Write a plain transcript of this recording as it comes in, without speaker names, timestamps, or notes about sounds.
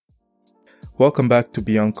Welcome back to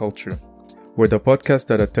Beyond Culture. We're the podcast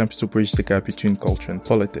that attempts to bridge the gap between culture and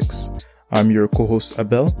politics. I'm your co-host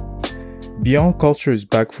Abel. Beyond Culture is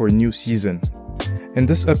back for a new season. In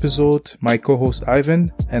this episode, my co-host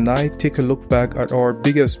Ivan and I take a look back at our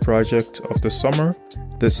biggest project of the summer,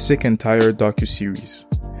 the Sick and Tired docuseries.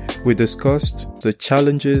 We discussed the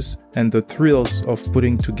challenges and the thrills of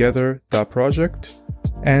putting together that project,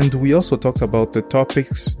 and we also talked about the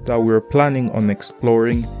topics that we're planning on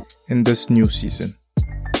exploring in this new season.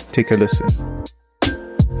 Take a listen.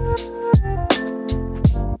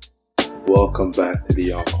 Welcome back to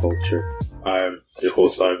Beyond Culture. I'm your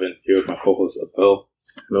host Ivan, here with my co-host Abel.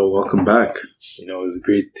 Hello, welcome back. It's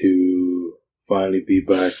great to finally be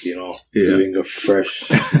back, doing a fresh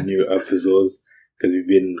new episodes, because we've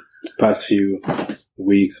been past few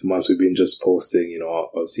weeks, months, we've been just posting,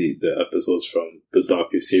 obviously the episodes from the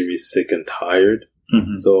docuseries Sick and Tired.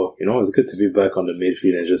 Mm-hmm. So, it's good to be back on the main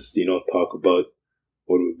feed and just, talk about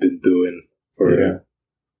what we've been doing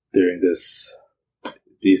during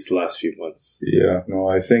these last few months. Yeah, no,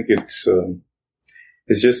 I think it's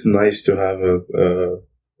just nice to have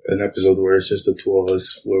an episode where it's just the two of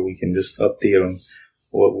us, where we can just update on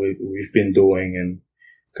what we've been doing and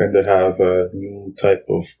kind of have a new type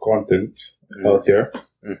of content out there.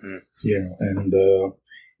 Mm-hmm.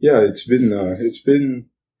 It's been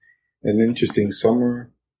an interesting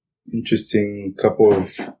summer, interesting couple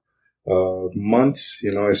of months,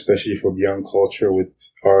 especially for Beyond Culture with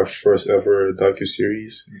our first ever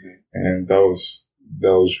docuseries. Mm-hmm. And that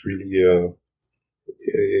was really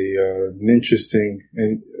an interesting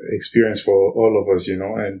experience for all of us,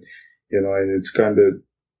 and it's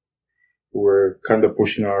we're kind of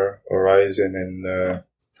pushing our horizon and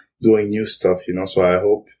doing new stuff, so I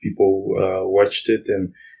hope people watched it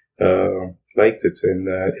and liked it. And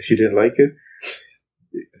if you didn't like it,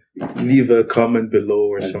 leave a comment below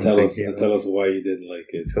or something. Tell us why you didn't like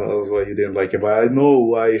it. Tell us why you didn't like it. But I know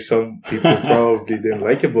why some people probably didn't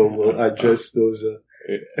like it, but we'll address those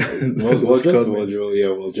we'll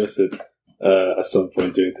address it at some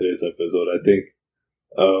point during today's episode. I think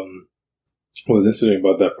what's interesting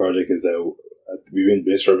about that project is that we've been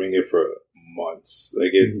brainstorming it for months.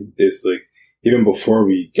 It's like even before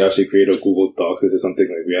we actually created a Google Docs, this is something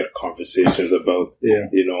like we had conversations about.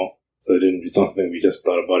 So it's not something we just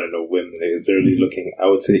thought about in a whim. It's literally looking, I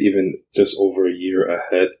would say, even just over a year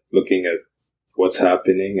ahead, looking at what's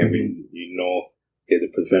happening. I mean, the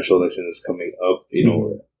presidential election is coming up.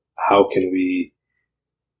 How can we,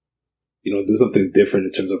 do something different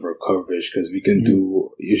in terms of our coverage? Because we can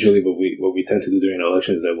do, usually what we tend to do during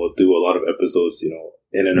elections is that we'll do a lot of episodes,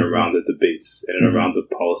 in and around the debates, in and around the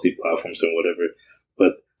policy platforms and whatever.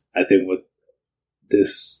 But I think what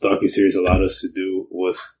this docuseries allowed us to do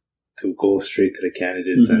was to go straight to the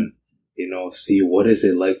candidates and, see what is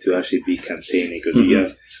it like to actually be campaigning. Because you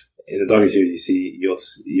have, in the docuseries,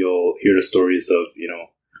 you'll hear the stories of,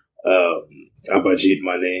 Abajit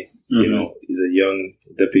Mane, he's a young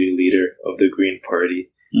deputy leader of the Green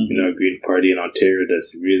Party, a Green Party in Ontario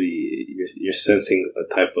that's really, you're sensing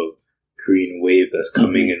a type of green wave that's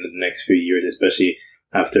coming in the next few years, especially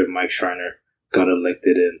after Mike Schreiner got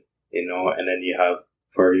elected in, and then you have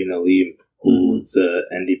Farine Alim, who's an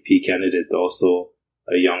NDP candidate, also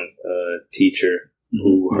a young teacher,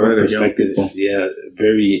 who her perspective,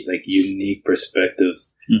 very unique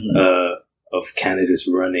perspectives of candidates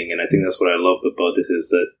running. And I think that's what I loved about this, is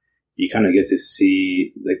that you kind of get to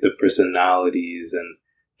see the personalities and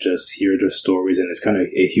just hear their stories, and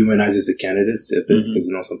it humanizes the candidates a bit, because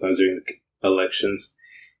sometimes during elections,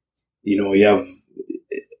 you have,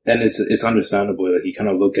 and it's understandable that you kind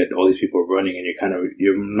of look at all these people running, and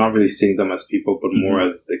you're not really seeing them as people, but more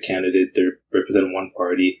as the candidate. They represent one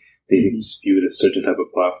party, they spew a certain type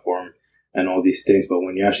of platform and all these things. But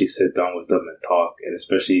when you actually sit down with them and talk, and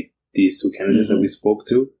especially these two candidates that we spoke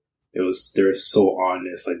to, they were so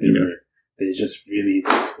honest. They just really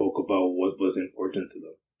spoke about what was important to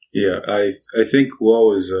them. Yeah, I think what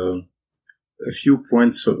was a few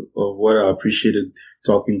points of what I appreciated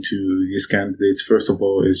talking to these candidates. First of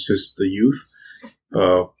all, is just the youth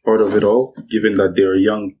part of it all, given that they're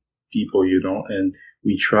young people, and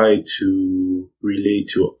we try to relate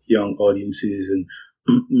to young audiences and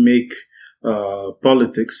make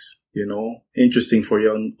politics, interesting for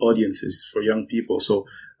young audiences, for young people. So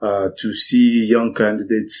to see young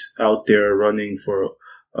candidates out there running for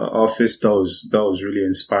office, that was really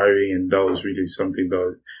inspiring, and that was really something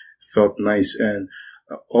that felt nice. And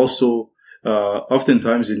also,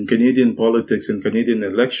 oftentimes in Canadian politics and Canadian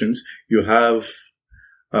elections, you have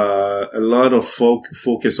a lot of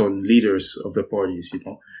focus on leaders of the parties,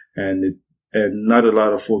 and and not a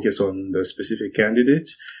lot of focus on the specific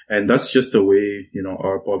candidates. And that's just the way,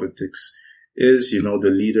 our politics is. The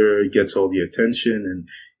leader gets all the attention, and,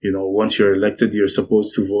 once you're elected, you're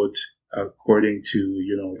supposed to vote according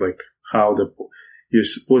to, how you're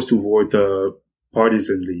supposed to vote,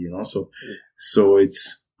 partisanly, So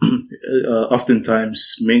it's,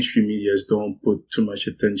 oftentimes mainstream medias don't put too much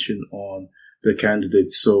attention on the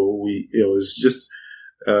candidates. So it was just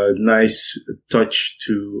a nice touch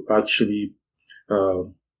to actually,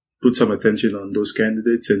 put some attention on those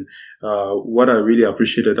candidates. And, what I really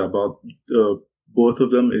appreciated about, both of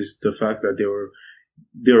them is the fact that they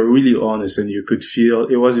were really honest, and you could feel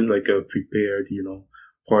it wasn't like a prepared,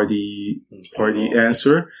 party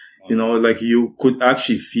answer. You could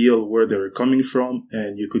actually feel where they were coming from,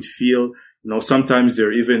 and you could feel, sometimes there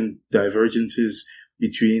are even divergences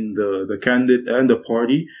between the candidate and the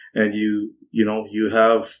party, and you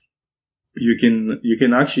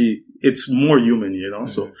can actually, it's more human,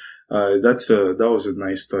 so, that was a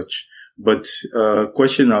nice touch. But,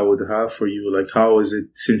 question I would have for you, how is it,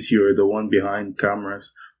 since you're the one behind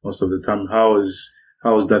cameras most of the time, how is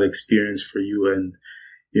that experience for you? And,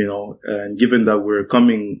 and given that we're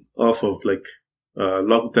coming off of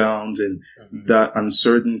lockdowns and that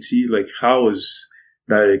uncertainty, how is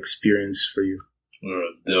that experience for you?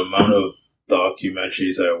 The amount of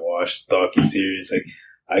documentaries I watched, docuseries,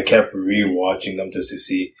 I kept rewatching them just to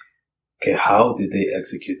see, okay, how did they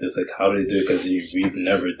execute this? How did they do it? Because we've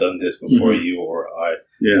never done this before, you or I.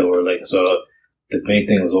 Yeah. So the main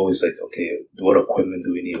thing was always okay, what equipment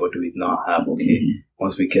do we need? What do we not have? Okay,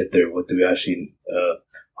 once we get there, what do we actually,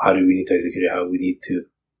 how do we need to execute it? How do we need to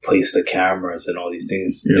place the cameras and all these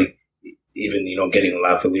things? Yeah. Even, getting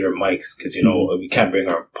lavalier mics, because, we can't bring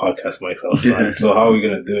our podcast mics outside. So how are we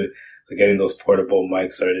going to do it? So getting those portable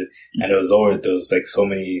mics started. And there was so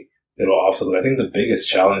many little obstacles. I think the biggest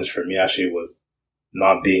challenge for me actually was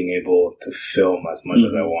not being able to film as much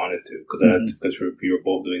as I wanted to, because we were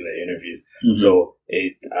both doing the interviews. So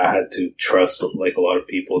I had to trust a lot of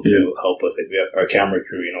people to help us. We have our camera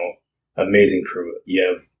crew, amazing crew. You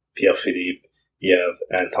have Pierre Philippe, you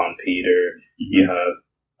have Anton Peter, you have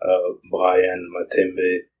Brian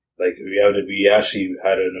Matembe. We actually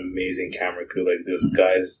had an amazing camera crew. Those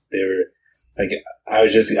guys, they were I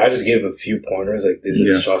just gave a few pointers. This is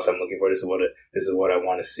the shots I'm looking for. This is what I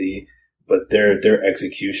want to see. But their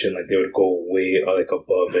execution, they would go way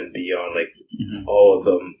above and beyond. All of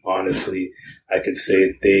them, honestly, I could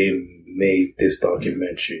say they made this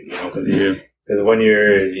documentary. Because when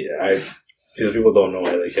people don't know,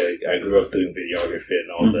 I grew up doing videography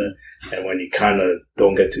and all that, and when you kind of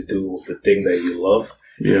don't get to do the thing that you love,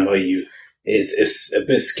 it's a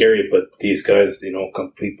bit scary. But these guys,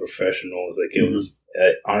 complete professionals. It was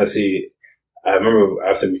honestly, I remember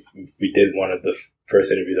after we did one of the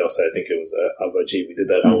first interviews outside, I think it was Abaji. We did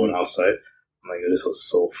that one outside. I'm this was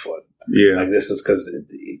so fun. Yeah, this is because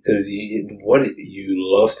what you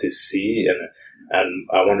love to see, and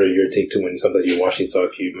I wonder your take too when sometimes you watch these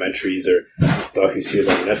documentaries or docuseries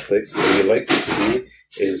on Netflix. What you like to see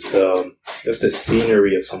is just the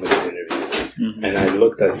scenery of some of these interviews. And I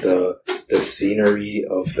looked at the scenery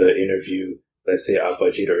of the interview. Let's say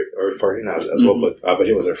Abajit or Farhina as well, but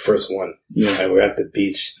Abajit was our first one. Yeah. And we're at the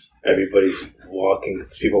beach. Everybody's walking.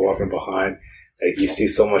 People walking behind. You see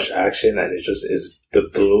so much action, and is the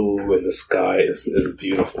blue and the sky is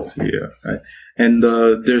beautiful. Yeah, and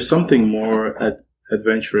there's something more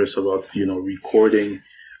adventurous about recording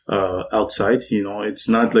outside. It's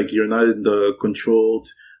not you're not in the controlled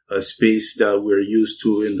space that we're used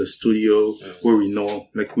to in the studio, where we know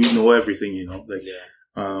everything.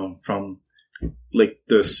 From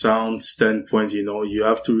the sound standpoint, you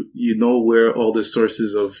have to where all the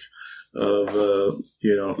sources of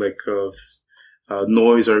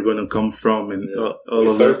noise are going to come from, and all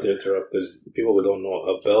of that. To interrupt, because people who don't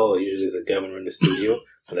know, Abel usually is a camera in the studio.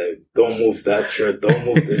 Don't move that chair, don't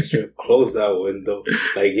move this chair, close that window.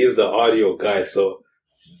 He's the audio guy, so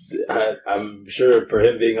I'm sure for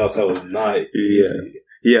him being outside was not easy.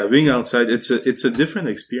 Yeah, being outside, it's a different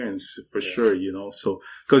experience for sure, so,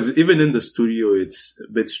 cause even in the studio, it's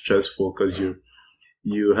a bit stressful, cause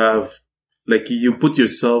you have, you put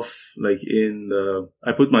yourself,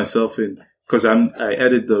 I put myself in, cause I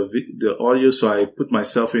edit the audio, so I put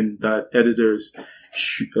myself in that editor's,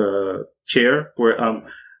 chair where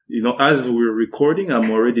as we're recording,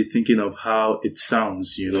 I'm already thinking of how it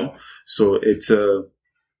sounds, so it's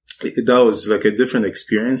that was a different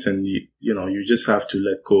experience, and you just have to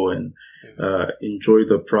let go and enjoy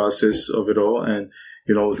the process of it all. And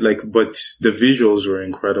but the visuals were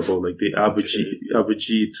incredible, the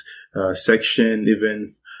Abhijit section,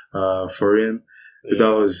 even for him.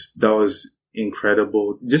 That was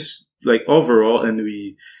incredible, just like overall. And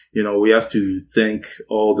we have to thank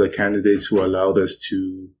all the candidates who allowed us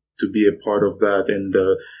to be a part of that. And,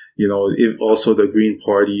 also the Green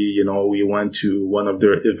Party, we went to one of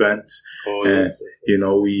their events and,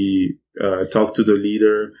 we, talked to the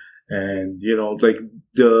leader and, like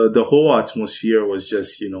the whole atmosphere was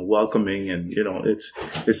just, welcoming. And,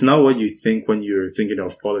 it's not what you think when you're thinking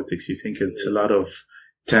of politics. You think it's a lot of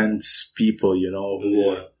tense people, who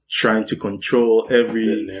are trying to control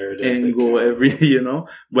every angle,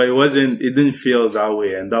 but it didn't feel that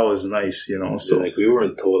way. And that was nice, so. Like we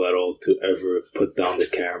weren't told at all to ever put down the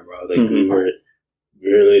camera. Like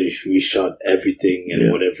we shot everything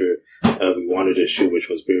and whatever we wanted to shoot, which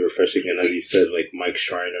was very refreshing. And as you said, like Mike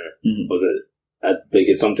Schreiner was like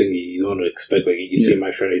it's something you don't expect. Like you see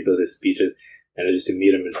Mike Schreiner, he does his speeches, and just to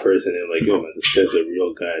meet him in person and like, yo man, this guy's a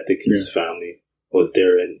real guy. I think his family was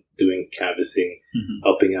there and doing canvassing,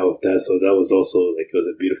 helping out with that. So that was also like, it was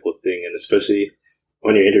a beautiful thing. And especially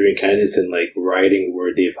when you're interviewing candidates and like writing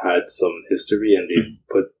where they've had some history and they've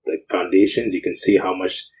put like foundations, you can see how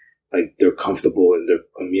much like they're comfortable in their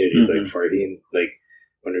communities. Like Fardeen, like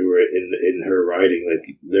when we were in her writing, like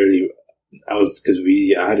literally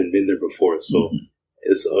I hadn't been there before. So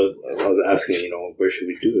I was asking, where should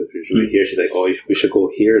we do it? Should we here? She's like, we should go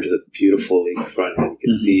here. There's a beautiful lakefront and you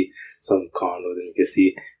can see some condos and you can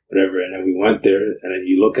see whatever. And then we went there and then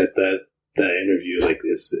you look at that interview, like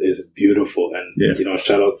it's beautiful. And,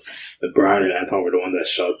 shout out Brian and Anton were the one that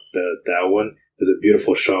shot that one. There's a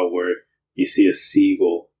beautiful shot where you see a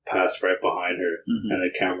seagull pass right behind her and the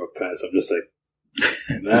camera pans. I'm just like,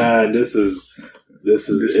 man, that's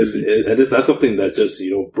something that just,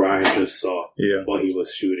 Brian just saw while he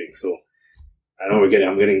was shooting. So I know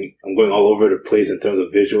I'm going all over the place in terms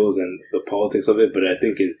of visuals and the politics of it, but I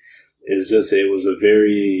think it was a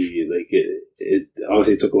very, like, it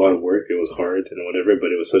obviously took a lot of work. It was hard and whatever,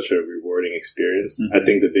 but it was such a rewarding experience. I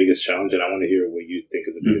think the biggest challenge, and I want to hear what you think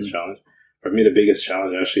is the biggest challenge. For me, the biggest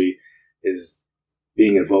challenge actually is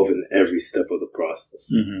being involved in every step of the process.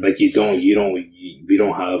 Like we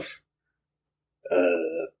don't have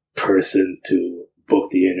a person to book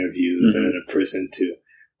the interviews and a person to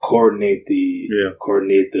coordinate the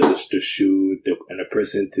shoot and a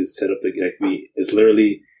person to set up it's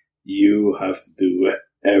literally, you have to do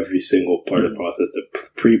every single part of the process, the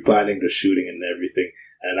pre-planning, the shooting and everything.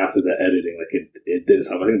 And after the editing, like it did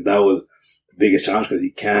something. I think that was the biggest challenge because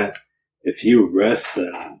you can't, if you rest,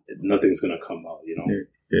 then nothing's going to come out,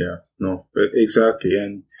 Yeah, no, exactly.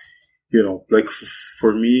 And, like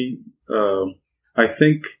for me, I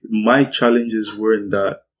think my challenges weren't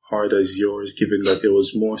that hard as yours, given that it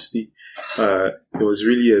was mostly, it was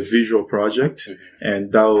really a visual project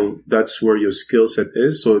and that's where your skill set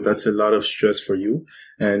is. So that's a lot of stress for you.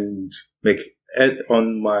 And like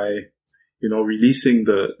on my, releasing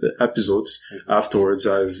the episodes afterwards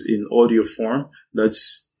as in audio form,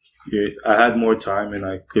 I had more time and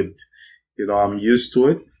I could, I'm used to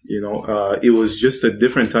it. It was just a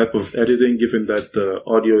different type of editing given that the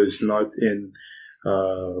audio is not in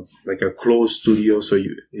like a closed studio, so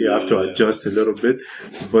you have to adjust a little bit.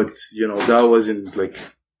 But that wasn't like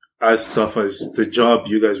as tough as the job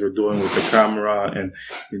you guys were doing with the camera and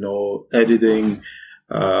editing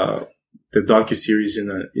the docuseries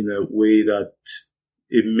in a way that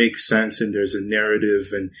it makes sense and there's a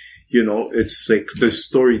narrative and it's like the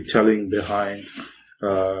storytelling behind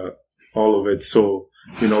all of it. So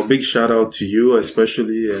big shout out to you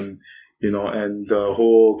especially, and and the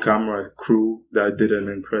whole camera crew that did an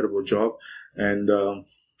incredible job. And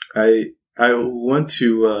I want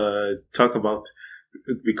to talk about,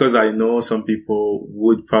 because I know some people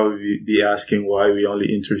would probably be asking why we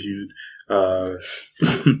only interviewed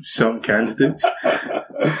some candidates.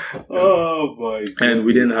 Oh my God. And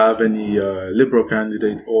we didn't have any liberal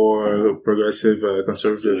candidate or progressive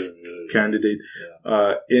conservative candidate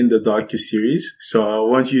in the docuseries. So I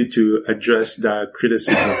want you to address that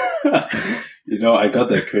criticism. I got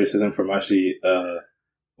that criticism from actually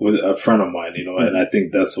with a friend of mine, and I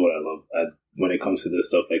think that's what I love when it comes to this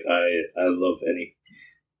stuff. Like I love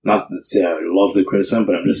not to say I love the criticism,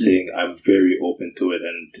 but I'm just saying I'm very open to it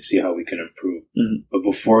and to see how we can improve. But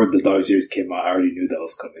before the dog series came out, I already knew that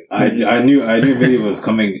was coming. I knew really it was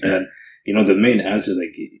coming. And, the main answer,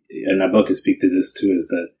 like, and Abel can speak to this too, is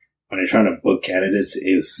that when you're trying to book candidates,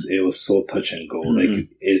 it was so touch and go. Like,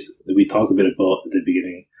 we talked a bit about at the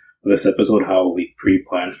beginning of this episode, how we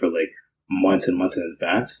pre-planned for like months and months in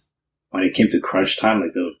advance. When it came to crunch time,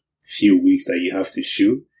 like the few weeks that you have to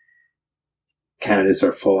shoot, candidates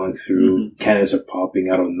are falling through. Candidates are popping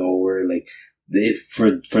out of nowhere. Like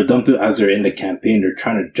for them to, as they're in the campaign, they're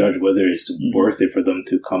trying to judge whether it's worth it for them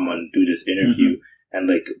to come and do this interview. And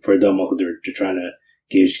like for them also, they're trying to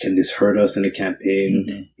gauge, can this hurt us in the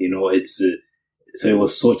campaign? You know, so it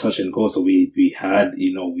was so touch and go. So we had,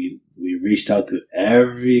 you know, we reached out to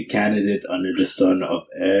every candidate under the sun of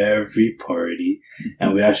every party.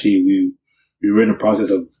 And we were in the process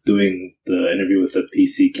of doing the interview with the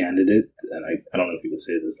PC candidate. And I don't know if you can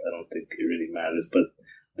say this. I don't think it really matters, but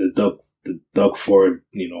the Doug Ford,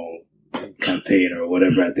 you know, campaign or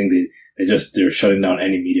whatever, I think they're shutting down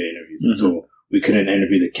any media interviews. So we couldn't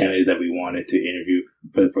interview the candidate that we wanted to interview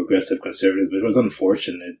for the progressive conservatives, but it was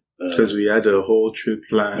unfortunate. Because we had a whole trip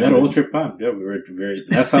planned. We had a whole trip planned. Yeah, we were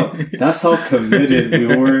that's how committed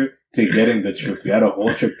we were to getting the trip. We had a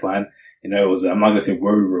whole trip planned. You know, I'm not going to say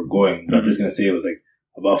where we were going, but I'm just going to say it was like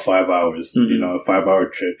about 5 hours, you know, a 5-hour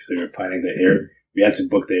trip. So we were planning we had to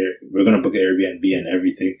book we were going to book the Airbnb and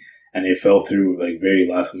everything. And it fell through like very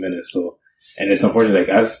last minute. So, and it's unfortunate,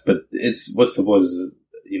 but it's what's supposed,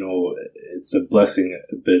 you know, it's a blessing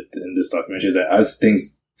a bit in this documentary is that as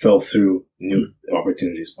things fell through, new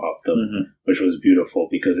opportunities popped up, which was beautiful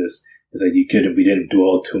because it's like we didn't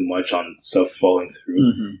dwell too much on stuff falling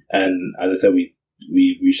through. And as I said, we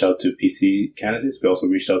reached out to PC candidates. We also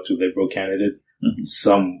reached out to liberal candidates.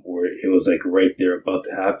 Some were, it was like right there about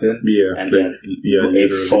to happen. Yeah. And then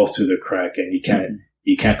it falls through the crack and you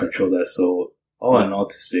can't control that. So all in all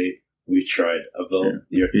to say, we tried. Abel,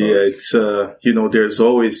 your thoughts? Yeah, it's, you know, there's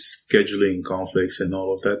always scheduling conflicts and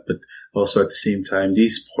all of that, but also at the same time,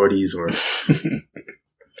 these parties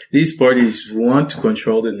want to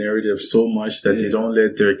control the narrative so much that they don't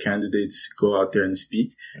let their candidates go out there and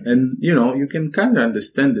speak. And, you know, you can kind of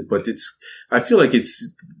understand it, but I feel like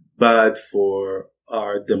it's bad for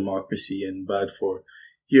our democracy and bad for,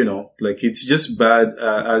 you know, like it's just bad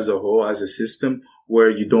as a whole, as a system where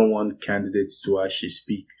you don't want candidates to actually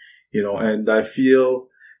speak, you know, and I feel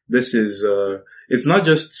this is, it's not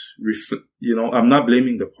just, you know, I'm not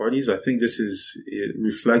blaming the parties. I think it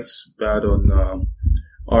reflects bad on,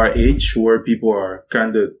 our age where people are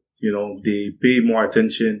kind of, you know, they pay more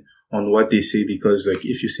attention on what they say because like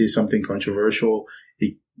if you say something controversial,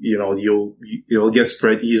 you know, it'll get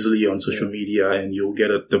spread easily on social media and you'll get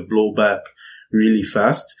the blowback really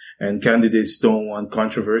fast, and candidates don't want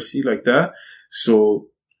controversy like that. So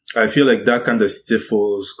I feel like that kind of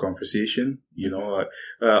stifles conversation. You know,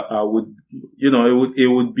 I would, you know, it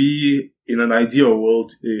would be in an ideal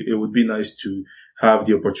world, it would be nice to have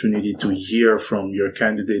the opportunity to hear from your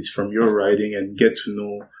candidates, from your writing, and get to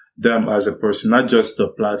know them as a person, not just the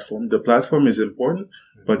platform. The platform is important,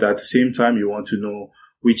 but at the same time, you want to know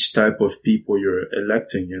which type of people you're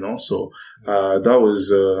electing, you know. So that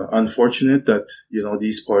was unfortunate that, you know,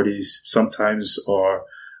 these parties sometimes are,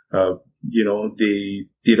 you know,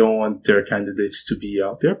 they don't want their candidates to be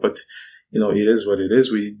out there, but you know, it is what it is.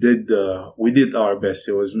 We did our best.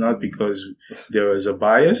 It was not because there was a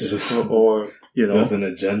bias or, you know, there's an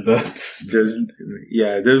agenda.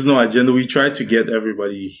 There's no agenda. We tried to get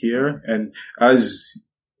everybody here. And as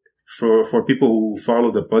for people who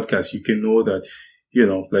follow the podcast, you can know that, you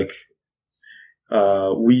know, like,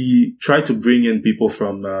 we try to bring in people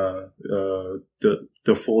from,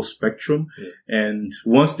 the full spectrum. And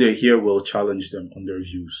once they're here, we'll challenge them on their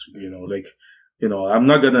views, you know, like, you know, I'm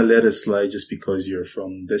not going to let it slide just because you're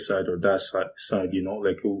from this side or that side, you know,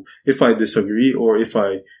 like if I disagree or if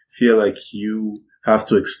I feel like you have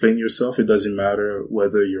to explain yourself, it doesn't matter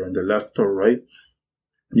whether you're on the left or right,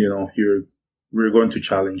 you know, we're going to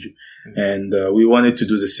challenge you. And, we wanted to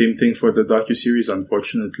do the same thing for the docuseries.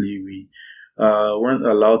 Unfortunately, we, weren't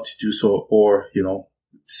allowed to do so, or, you know,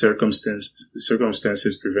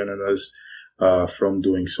 circumstances prevented us, from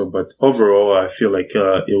doing so. But overall, I feel like,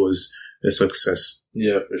 it was a success.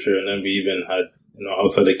 Yeah, for sure. And then we even had, you know,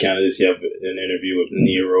 outside the candidates, you have an interview with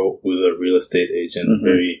Nero, who's a real estate agent.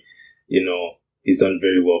 Very, you know, he's done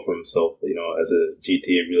very well for himself, you know, as a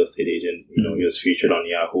GTA real estate agent. You know, he was featured on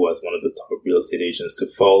Yahoo as one of the top real estate agents to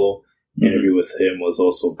follow. Interview with him was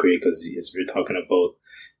also great because we're talking about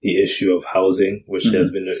the issue of housing, which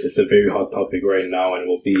it's a very hot topic right now and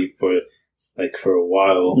will be for a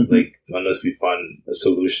while, like unless we find a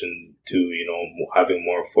solution to, you know, having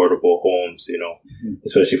more affordable homes, you know,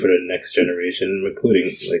 especially for the next generation,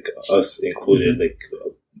 including like us included, like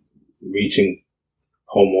reaching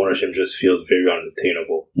home ownership just feels very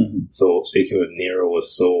unattainable. So speaking with Nero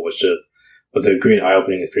was a great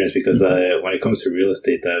eye-opening experience because when it comes to real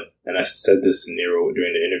estate, and I said this to Nero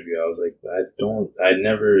during the interview, I was like, I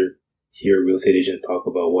never hear a real estate agent talk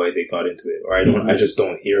about why they got into it, or I just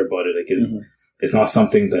don't hear about it. Like it's not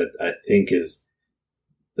something that I think is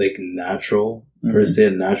like natural, per se,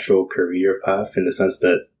 a natural career path in the sense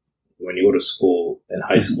that when you go to school, in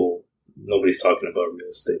high school, nobody's talking about real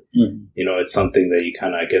estate. You know, it's something that you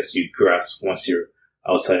kind of, I guess, you grasp once you're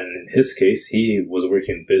outside. And in his case, he was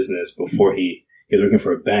working business before he was working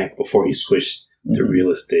for a bank before he switched to real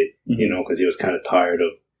estate, you know, because he was kind of tired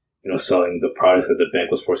of, you know, selling the products that the bank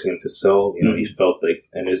was forcing him to sell. You know, he felt like,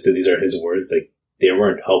 and these are his words, like they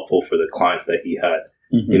weren't helpful for the clients that he had,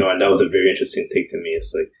 you know, and that was a very interesting take to me.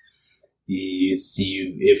 It's like,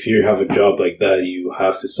 if you have a job like that, you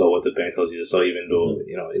have to sell what the bank tells you to sell, even though,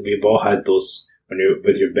 you know, we've all had those when you're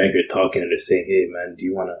with your bank, you're talking and they're saying, hey man, do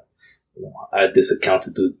you want to, you know, add this account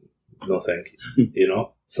to do? No, thank you. You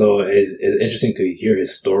know? So it's interesting to hear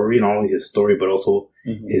his story, not only his story, but also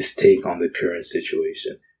his take on the current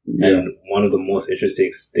situation. Yeah. And one of the most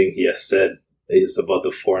interesting things he has said is about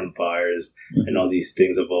the foreign buyers and all these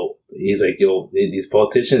things about, he's like, yo, these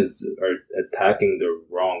politicians are attacking the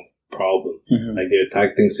wrong problem. Like they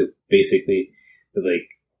attack things to basically like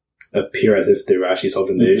appear as if they're actually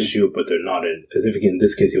solving the issue, but they're not. And specifically in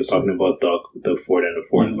this case, he was talking about the Ford and the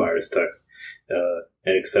foreign buyers tax,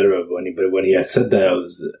 and etc. But when he had said that,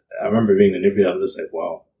 I remember being in the interview, I was just like,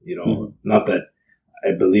 wow, you know, not that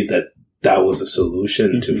I believe that was a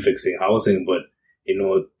solution to fixing housing, but you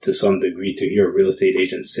know, to some degree, to hear a real estate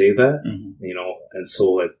agent say that, you know, and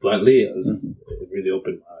so like bluntly, it really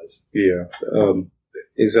opened my eyes. Yeah,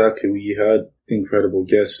 exactly. We had incredible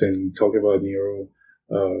guests and talking about Nero.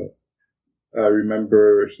 I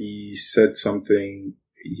remember he said something.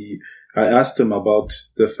 I asked him about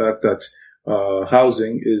the fact that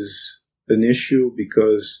housing is an issue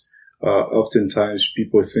because oftentimes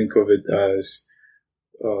people think of it as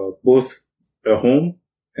both a home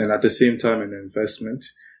and at the same time an investment.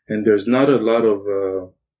 And there's not a lot of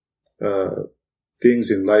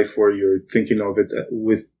things in life where you're thinking of it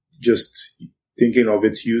with just thinking of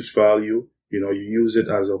its use value. You know, you use it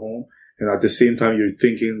as a home. And at the same time, you're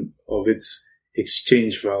thinking of its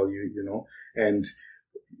exchange value, you know. And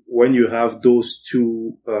when you have those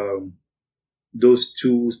two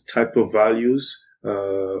type of values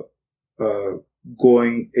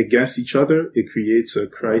going against each other, it creates a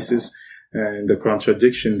crisis and a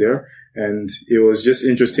contradiction there. And it was just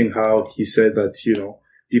interesting how he said that, you know,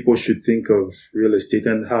 people should think of real estate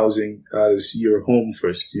and housing as your home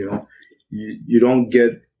first, you know. You don't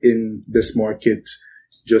get in this market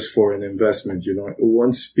just for an investment, you know.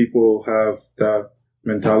 Once people have that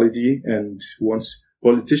mentality and once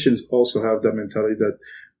politicians also have that mentality that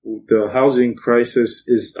the housing crisis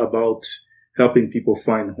is about helping people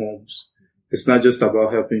find homes. It's not just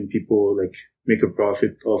about helping people like make a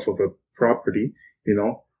profit off of a property, you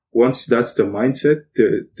know. Once that's the mindset,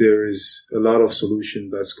 there is a lot of solution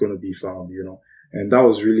that's going to be found, you know. And that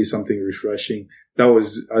was really something refreshing. That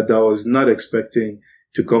was not expecting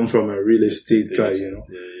to come from a real estate guy, you know.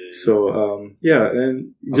 Yeah. So,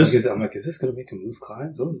 and I'm like, is this going to make him lose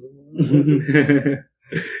clients?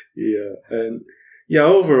 Yeah. And yeah,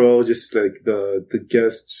 overall, just like the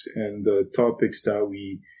guests and the topics that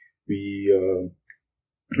we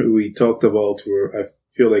talked about I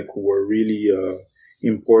feel like were really,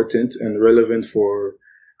 important and relevant for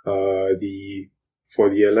the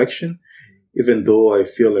election, even though I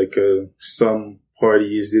feel like, some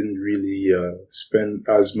parties didn't really spend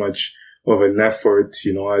as much of an effort,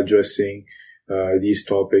 you know, addressing these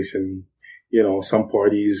topics. And, you know, some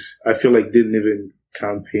parties, I feel like didn't even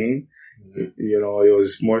campaign. You know, it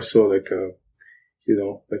was more so like a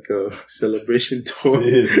celebration tour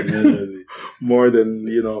more than,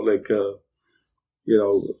 you know, like,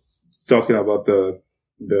 talking about the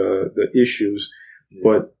issues.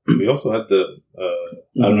 But we also had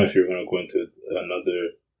I don't know if you're going to go into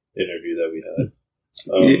another interview that we had.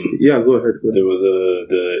 Yeah, go ahead. There was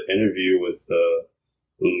the interview with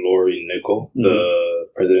Lori Nickel, the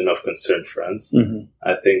president of Concerned Friends.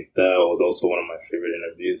 I think that was also one of my favorite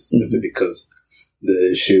interviews, simply because the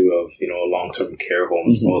issue of, you know, long-term care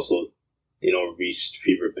homes also, you know, reached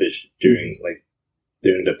fever pitch during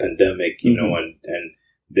the pandemic, you know, and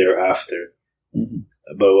thereafter.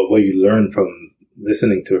 But what you learn from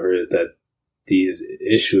listening to her is that these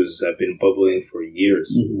issues have been bubbling for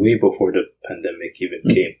years, way before the pandemic even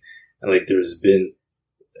came. And like, there's been,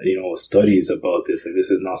 you know, studies about this. Like,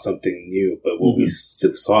 this is not something new, but what we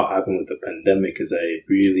saw happen with the pandemic is that it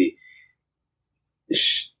really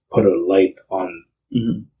put a light on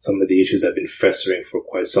some of the issues that have been festering for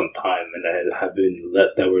quite some time and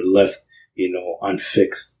that were left, you know,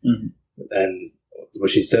 unfixed. And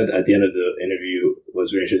what she said at the end of the interview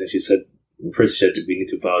was very interesting. She said, first she said we need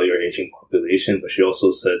to value our aging population, but she also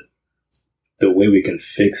said the way we can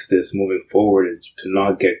fix this moving forward is to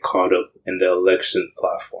not get caught up in the election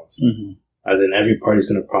platforms. As in, every party's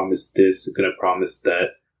going to promise this, going to promise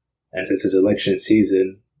that. And since it's election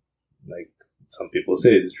season, like some people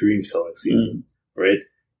say, it's dream selling season, right?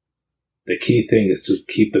 The key thing is to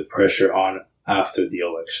keep the pressure on after the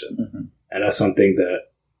election. And that's something that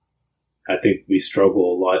I think we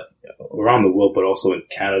struggle a lot around the world, but also in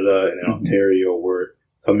Canada and in Ontario, where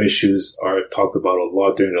some issues are talked about a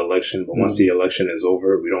lot during the election, but once the election is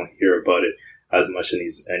over, we don't hear about it as much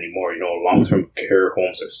anymore. You know, long-term care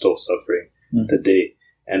homes are still suffering today.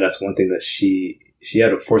 And that's one thing that she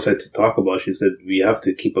had a foresight to talk about. She said, we have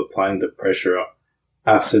to keep applying the pressure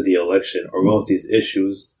after the election, or else these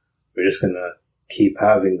issues, we're just going to keep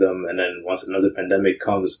having them. And then once another pandemic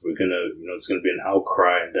comes, we're going to, you know, it's going to be an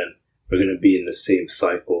outcry, and then we're going to be in the same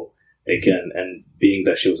cycle again. And being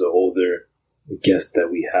that she was an older guest that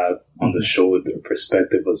we have on the show, their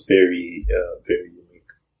perspective was very, very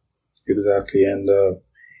unique. Exactly. And,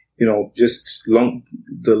 you know, just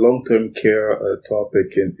the long-term care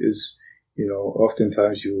topic is, you know,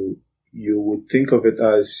 oftentimes you would think of it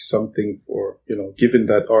as something for, you know, given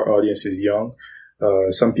that our audience is young,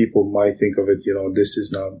 some people might think of it, you know, this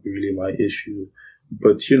is not really my issue.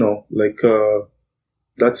 But, you know, like,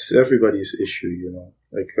 that's everybody's issue, you know,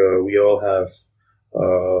 like, we all have,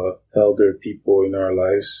 elder people in our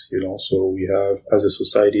lives, you know, so we have, as a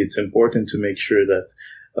society, it's important to make sure that,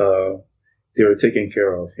 they are taken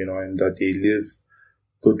care of, you know, and that they live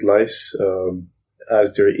good lives,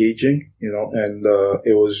 as they're aging, you know, and,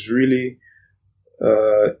 it was really,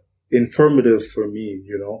 informative for me,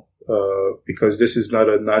 you know, because this is not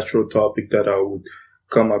a natural topic that I would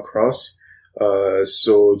come across.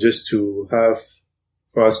 So just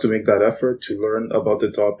for us to make that effort to learn about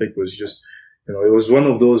the topic was just, you know, it was one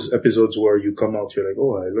of those episodes where you come out, you're like,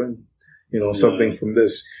 oh, I learned, you know, something from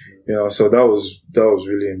this, you know, so that was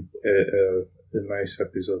really a nice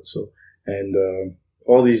episode. So, and,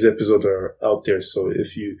 all these episodes are out there. So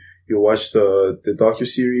if you watch the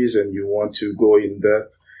docuseries and you want to go in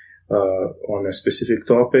depth, on a specific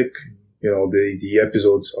topic, you know, the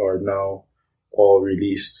episodes are now all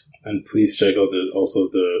released. And please check out also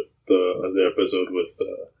the other episode with,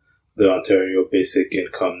 the Ontario Basic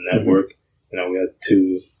Income Network. You know, we had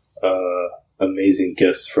two, amazing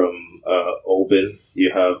guests from, Oban.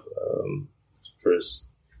 You have, first,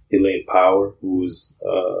 Elaine Power, who's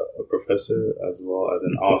a professor as well as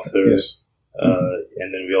an author. Yes.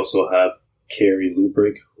 And then we also have Carrie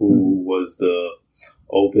Lubrick, who was the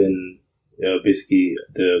Oban, basically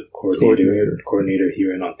the coordinator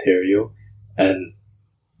here in Ontario. And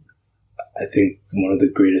I think one of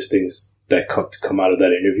the greatest things that come out of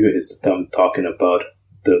that interview is them talking about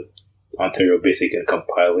the Ontario Basic Income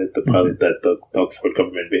pilot, the pilot that the Doug Ford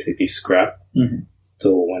government basically scrapped.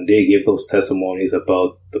 So when they gave those testimonies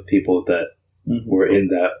about the people that were in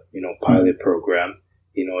that, you know, pilot program,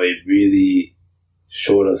 you know, it really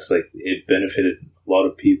showed us like it benefited a lot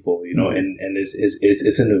of people, you know, and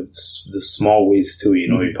it's in the small ways too. You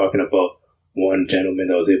know, you're talking about one gentleman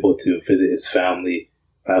that was able to visit his family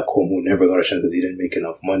back home who never got a chance because he didn't make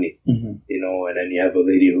enough money, you know, and then you have a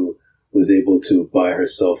lady who was able to buy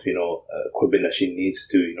herself, you know, equipment that she needs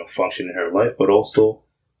to, you know, function in her life, but also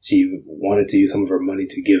she wanted to use some of her money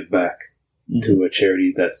to give back to a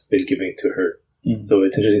charity that's been giving to her. So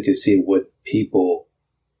it's interesting to see what people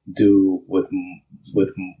do with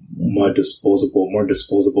more disposable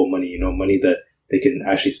money, you know, money that they can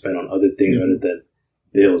actually spend on other things rather than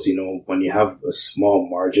bills. You know, when you have a small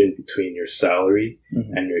margin between your salary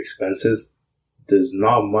and your expenses, there's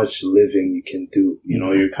not much living you can do. You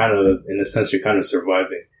know, you're kind of, in a sense, you're kind of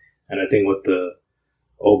surviving. And I think what the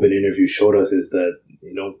Oban interview showed us is that,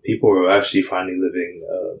 you know, people are actually finally living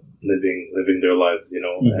their lives, you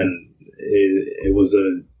know, and it was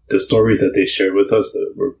the stories that they shared with us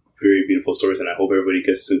were very beautiful stories, and I hope everybody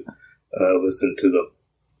gets to listen to them.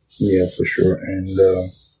 Yeah, for sure. And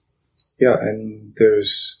and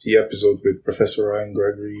there's the episode with Professor Ryan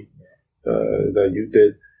Gregory that you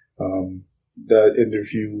did. That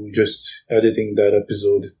interview, just editing that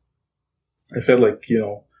episode, I felt like, you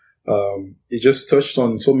know, it just touched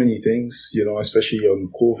on so many things, you know, especially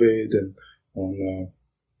on COVID and on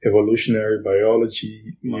evolutionary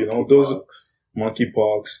biology, you know, those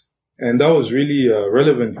monkeypox. And that was really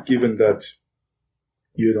relevant given that,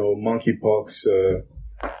 you know, monkeypox,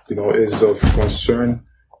 you know, is of concern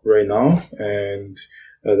right now, and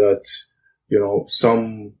that, you know,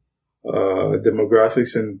 some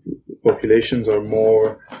demographics and populations are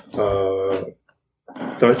more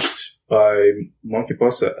touched by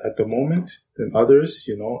monkeypox at the moment than others,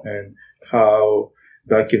 you know, and how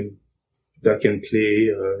that can play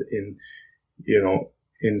in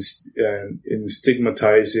in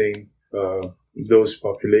stigmatizing those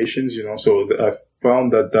populations. So I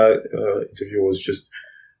found that interview was just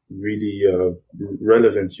really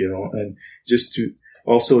relevant. And just to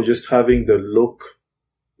also just having the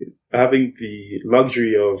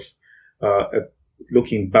luxury of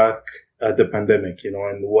looking back at the pandemic,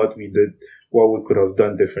 and what we could have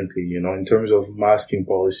done differently, in terms of masking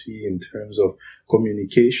policy, in terms of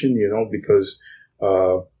communication, because,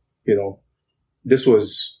 this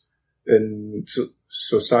was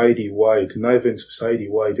society-wide, not even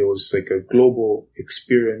society-wide. It was like a global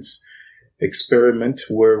experiment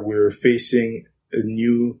where we're facing a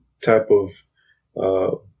new type of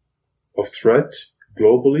threat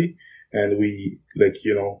globally. And we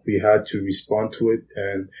had to respond to it.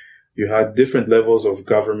 And you had different levels of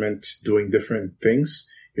government doing different things.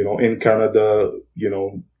 In Canada,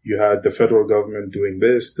 you had the federal government doing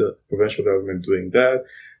this, the provincial government doing that,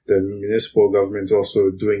 the municipal government also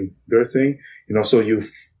doing their thing. So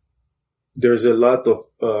there's a lot of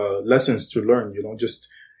lessons to learn.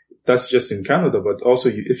 That's just in Canada, but also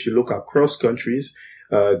if you look across countries,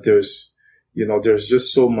 there's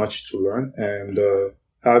just so much to learn. And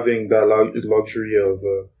having that luxury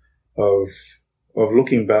of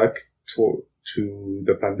looking back to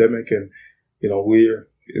the pandemic, and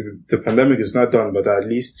the pandemic is not done, but at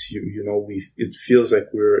least it feels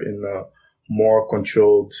like we're in a more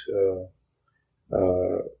controlled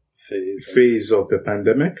phase of the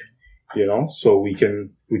pandemic. So we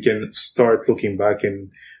can start looking back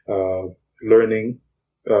and learning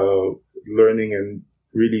and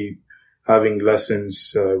really having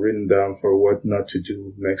lessons written down for what not to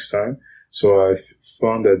do next time. So I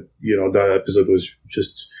found that, that episode was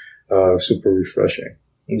just super refreshing.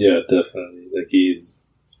 Yeah, definitely.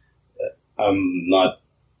 I'm not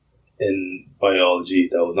in biology.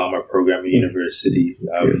 That was not my program at university.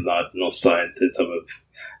 I'm not no scientist.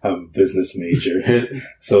 I'm a business major.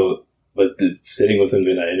 But sitting with him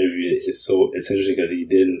in that interview it's interesting because he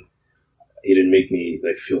didn't make me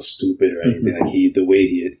feel stupid or anything.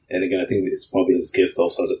 And again, I think it's probably his gift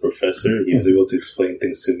also as a professor. He was able to explain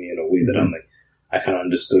things to me in a way that I kind of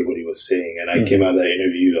understood what he was saying. And I came out of that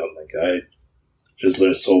interview, I just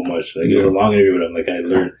learned so much. It was a long interview, but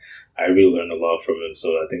I really learned a lot from him. So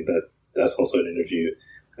I think that's also an interview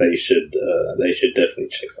that you should definitely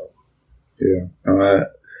check out. Yeah.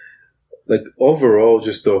 Overall,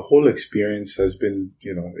 just the whole experience has been,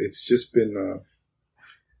 it's just been,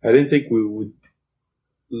 I didn't think we would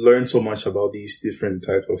learn so much about these different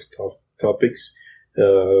type of topics,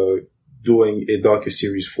 doing a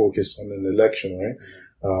docuseries focused on an election, right?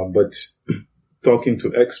 But talking to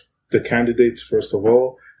the candidates, first of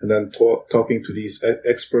all, and then talking to these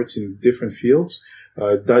experts in different fields,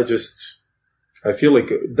 I feel like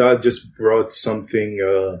that just brought something,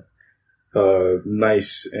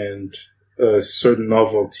 nice and a certain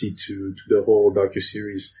novelty to the whole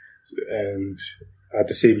docuseries. And at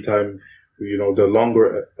the same time, the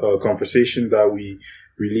longer conversation that we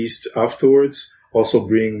released afterwards also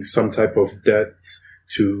bring some type of depth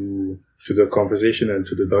to the conversation and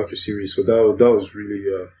to the docuseries. So that was really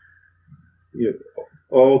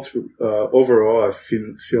overall, I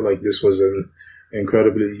feel like this was an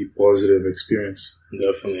incredibly positive experience.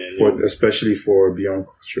 Definitely, especially for Beyond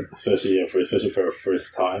Culture, especially for our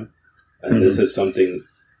first time. And this is something.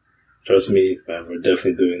 Trust me, man, we're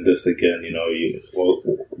definitely doing this again. We'll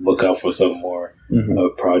look out for some more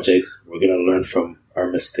projects. We're gonna learn from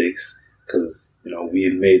our mistakes because we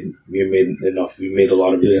made a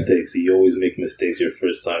lot of mistakes. You always make mistakes your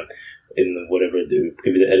first time in whatever it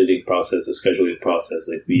could be the editing process, the scheduling process.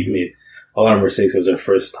 We made a lot of mistakes. It was our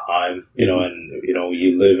first time, and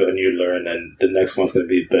you live and you learn, and the next one's gonna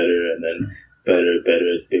be better, and then better.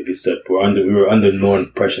 It's baby step. We were under no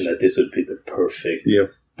impression that this would be the perfect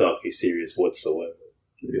docuseries whatsoever.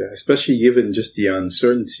 Yeah, especially given just the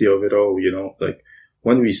uncertainty of it all.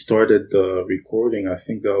 When we started the recording, I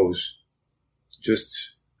think that was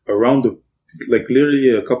just around literally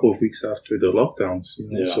a couple of weeks after the lockdowns.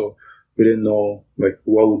 So we didn't know what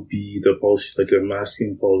would be the policy, the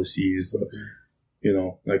masking policies.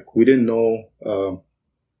 We didn't know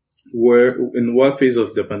in what phase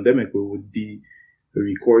of the pandemic we would be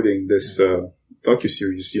recording this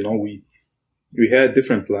docuseries. We had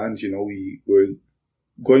different plans. We were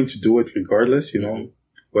going to do it regardless.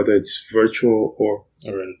 Whether it's virtual or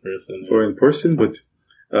in person. But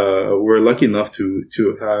we're lucky enough to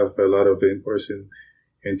have a lot of in-person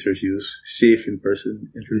interviews, safe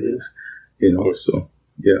in-person interviews. So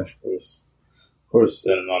yeah, of course.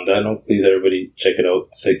 And on that note, please everybody check it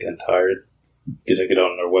out. Sick and Tired. You can check it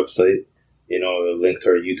out on our website. A link to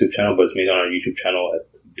our YouTube channel, but it's made on our YouTube channel at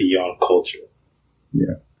Beyond Culture.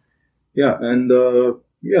 Yeah, and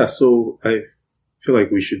so I feel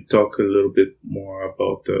like we should talk a little bit more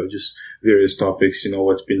about just various topics.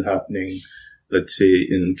 What's been happening, let's say,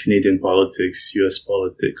 in Canadian politics, U.S.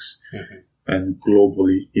 politics, and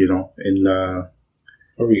globally.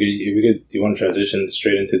 Or do you want to transition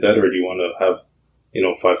straight into that, or do you want to have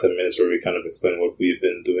 5-10 minutes where we kind of explain what we've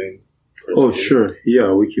been doing? Personally? Oh, sure.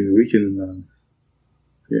 Yeah, we can.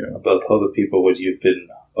 About tell the people what you've been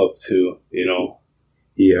up to.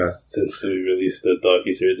 Since we released the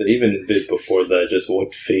docuseries, and even a bit before that, just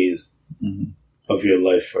what phase of your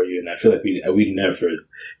life are you in? I feel like we never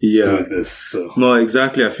do this. So. No,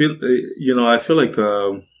 exactly. I feel like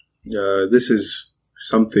this is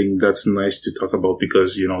something that's nice to talk about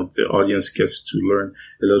because the audience gets to learn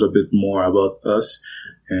a little bit more about us,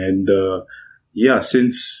 and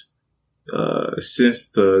since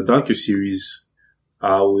the docuseries,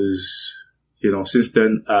 I was. Since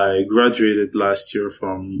then, I graduated last year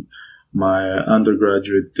from my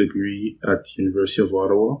undergraduate degree at the University of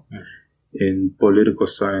Ottawa in political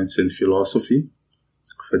science and philosophy,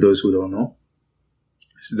 for those who don't know.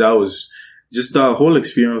 So that was just, the whole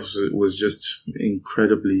experience was just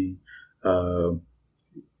incredibly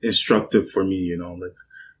instructive for me,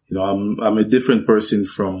 I'm a different person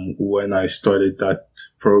from when I started that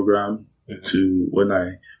program to when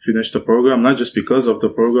I finished the program, not just because of the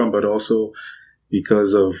program, but also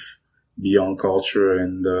because of Beyond Culture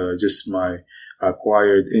and just my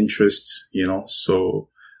acquired interests, So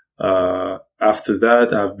after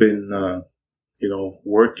that, I've been,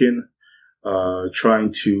 working,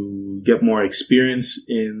 trying to get more experience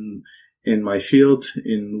in my field,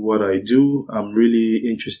 in what I do. I'm really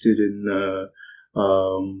interested in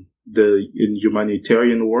in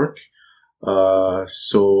humanitarian work.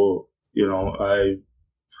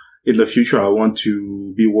 In the future, I want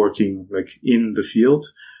to be working like in the field.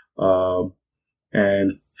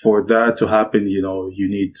 And for that to happen, you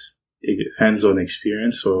need hands-on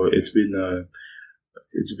experience. So it's been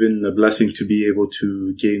a blessing to be able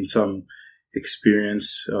to gain some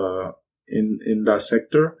experience, in that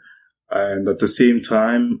sector. And at the same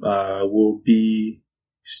time, we'll be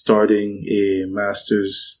starting a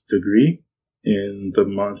master's degree in the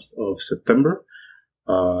month of September.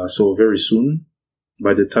 So very soon.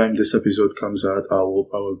 By the time this episode comes out, I will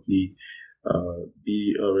probably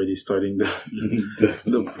be already starting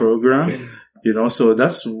the program. So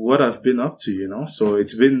that's what I've been up to. So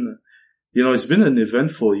it's been an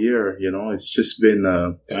eventful year. It's just been.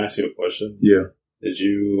 Can I ask you a question? Yeah. Did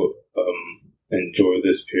you enjoy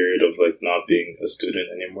this period of like not being a student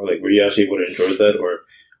anymore? Like, were you actually able to enjoy that, or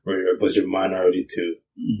was your mind already to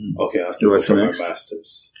okay, I have to go for my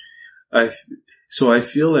master's? So I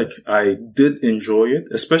feel like I did enjoy it,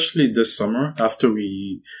 especially this summer after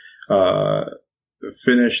we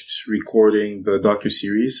finished recording the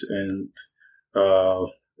docuseries and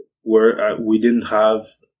where we didn't have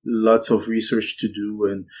lots of research to do,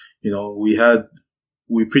 and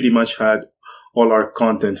we pretty much had all our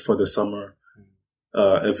content for the summer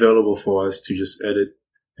available for us to just edit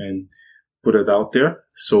and put it out there.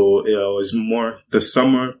 So it was more, the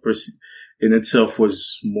summer in itself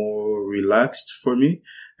was more relaxed for me.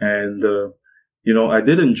 And, I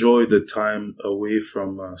did enjoy the time away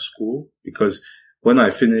from school because when I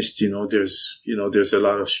finished, there's a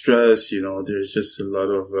lot of stress, there's just a lot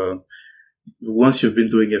of, once you've been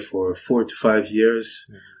doing it for 4 to 5 years,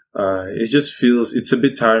 it just feels, it's a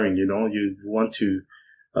bit tiring, you want to,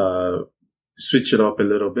 switch it up a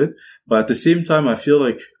little bit. But at the same time, I feel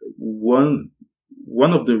like one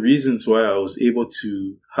of the reasons why I was able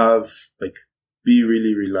to be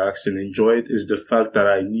really relaxed and enjoy it is the fact that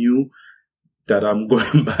I knew that I'm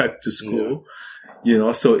going back to school,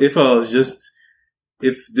 so if I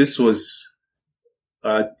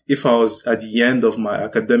was at the end of my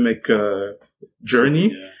academic,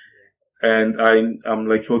 journey, and I'm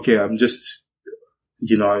like, okay, I'm just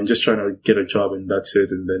trying to get a job and that's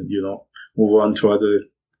it. And then, move on to other,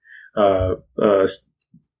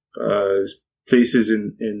 places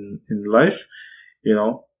in life,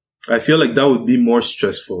 I feel like that would be more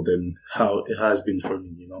stressful than how it has been for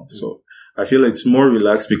me, So I feel like it's more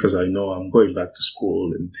relaxed because I know I'm going back to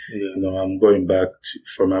school and, I'm going back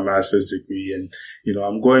for my master's degree and,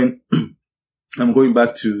 I'm going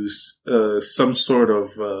back to, some sort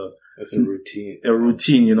of, it's a routine,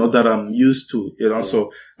 that I'm used to,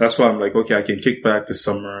 so that's why I'm like, okay, I can kick back the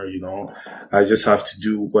summer, I just have to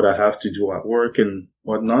do what I have to do at work and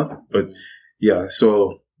whatnot. But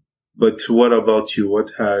but what about you?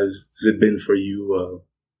 What has it been for you,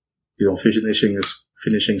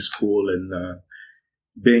 finishing school and,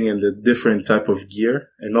 being in the different type of gear?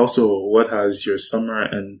 And also what has your summer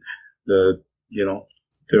and the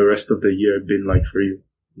the rest of the year been like for you?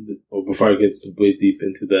 Well, before I get way deep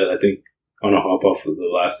into that, I think I want to hop off of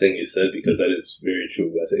the last thing you said, because that is very true.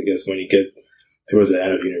 I guess when you get towards the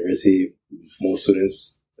end of university, most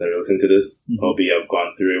students that are listening to this, probably have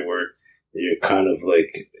gone through it, where you're kind of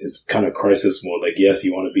like, it's kind of crisis mode. Like, yes,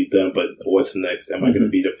 you want to be done, but what's next? Am I going to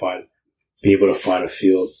be able to find a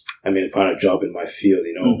field? I mean, find a job in my field,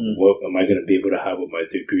 what am I going to be able to have with my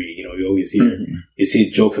degree? You always hear, you see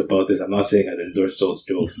jokes about this. I'm not saying I endorse those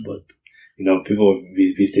jokes, but, people will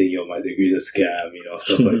be saying, my degree is a scam,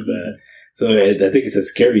 stuff like that. So I think it's a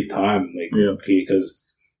scary time, because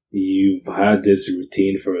you've had this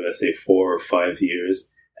routine for, let's say, 4 or 5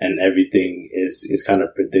 years, and everything is kind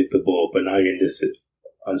of predictable, but now you're in this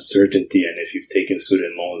uncertainty. And if you've taken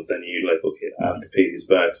student loans, then you're like, okay, I have to pay these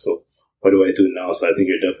back. So what do I do now? So I think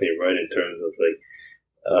you're definitely right in terms of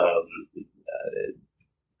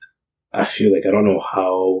I feel like I don't know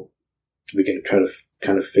how we can try to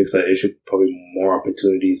kind of fix that issue. Probably more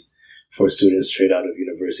opportunities for students straight out of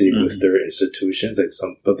university with their institutions. Like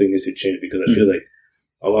something needs to change, because I feel like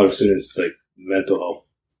a lot of students, like, mental health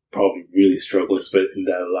probably really struggles, but in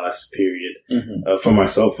that last period. For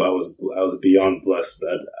myself, I was beyond blessed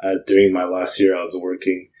that during my last year, I was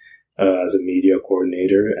working as a media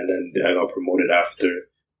coordinator, and then I got promoted after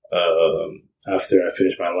I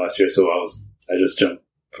finished my last year. So I just jumped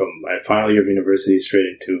from my final year of university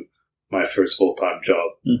straight into my first full-time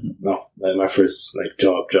job. No, my first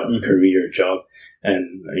career job.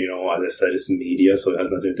 And, as I said, it's media, so it has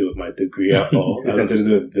nothing to do with my degree at all. It has nothing to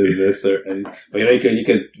do with business but you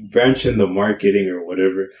could branch into marketing or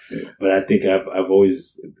whatever. But I think I've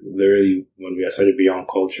always literally, when I started Beyond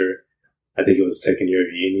Culture, I think it was second year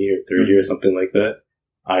of uni or third year or something like that.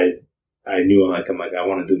 I knew I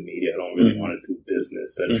want to do media. I don't really want to do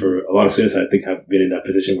business. And for a lot of students, I think I've been in that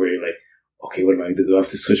position where you're like, okay, what am I going to do? Do I have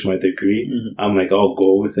to switch my degree? I'm like, I'll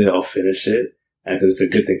go with it. I'll finish it. And because it's a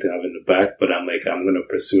good thing to have in the back, but I'm like, I'm going to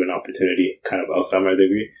pursue an opportunity kind of outside my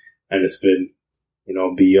degree. And it's been,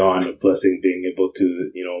 beyond a blessing being able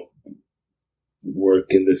to, work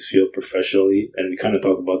in this field professionally. And we kind of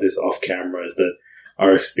talk about this off camera, is that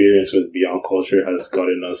our experience with Beyond Culture has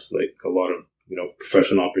gotten us like a lot of,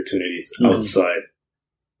 professional opportunities outside,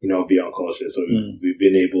 Beyond Culture. So we've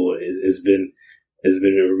been able, it's been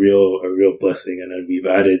a real blessing. And then we've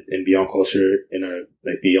added in Beyond Culture, in our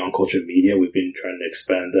Beyond Culture media, we've been trying to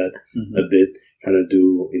expand that a bit, trying to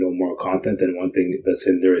do, more content. And one thing that's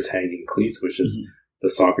in there is Hanging Cleats, which is the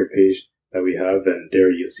soccer page that we have. And there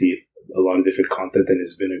you see a lot of different content, and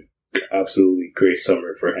it's been an absolutely great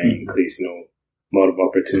summer for Hanging Cleats, a lot of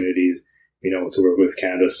opportunities, to work with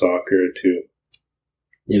Canada Soccer, to,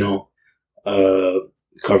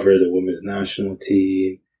 cover the women's national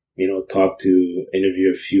team,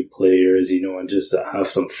 interview a few players, and just have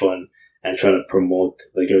some fun and try to promote,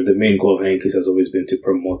 the main goal of Hanging Cleats has always been to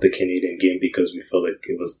promote the Canadian game, because we felt like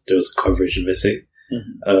there was coverage missing,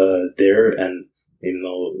 there. And,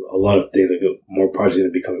 a lot of things, more projects going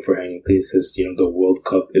to be coming for Hanging Cleats, is, the World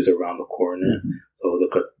Cup is around the corner. So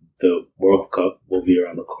the World Cup will be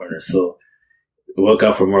around the corner. So look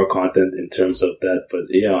out for more content in terms of that. But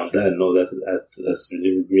yeah, on that note, that's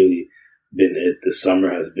really been it. The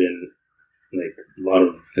summer has been a lot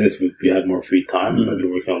of things. We had more free time. I've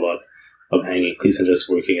been working on a lot of Hanging Cleats and just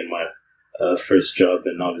working in my first job.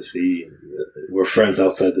 And obviously, we're friends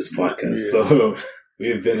outside this podcast, so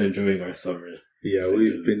we've been enjoying our summer. Yeah,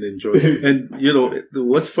 we've been enjoying. And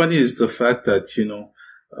what's funny is the fact that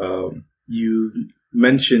you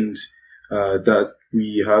mentioned that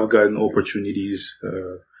we have gotten opportunities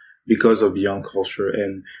because of Beyond Culture,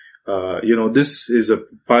 and this is a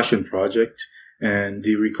passion project, and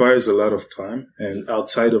it requires a lot of time. And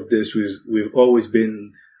outside of this, we've always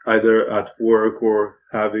been either at work or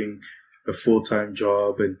having a full-time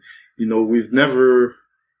job, and we've never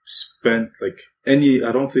spent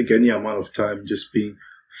I don't think any amount of time just being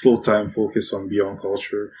full-time focused on Beyond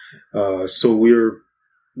Culture. So we're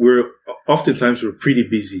oftentimes we're pretty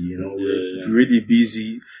busy, we're really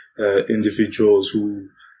busy individuals who,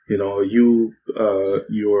 you're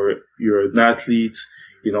an athlete,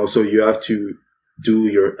 so you have to do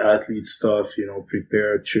your athlete stuff,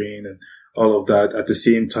 prepare, train, and all of that. At the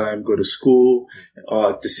same time, go to school.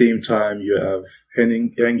 At the same time, you have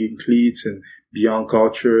Hanging Cleats and Beyond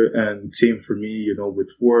Culture, and same for me,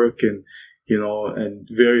 with work and, and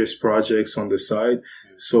various projects on the side.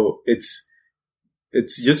 So it's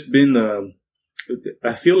just been,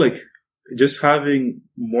 I feel like just having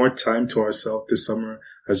more time to ourselves this summer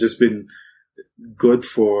has just been good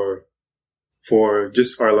for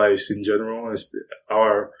just our lives in general,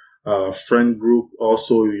 our friend group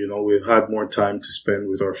also, we've had more time to spend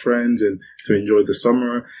with our friends and to enjoy the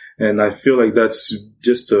summer. And I feel like that's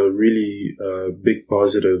just a really big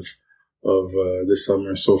positive of the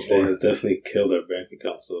summer so far. It has definitely killed our bank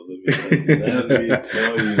account. So let me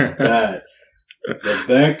tell you that. The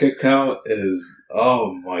bank account is,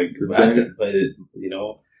 oh my god. But,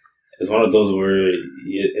 it's one of those where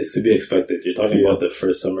it's to be expected. You're talking about the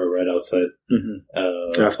first summer right outside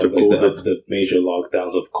after COVID. The major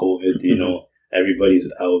lockdowns of COVID.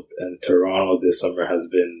 Everybody's out, and Toronto this summer has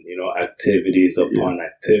been, activities upon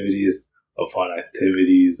activities upon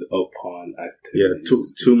activities upon activities. Yeah,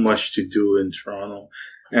 too much to do in Toronto,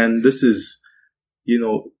 and this is,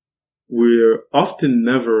 we're often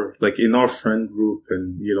never like in our friend group,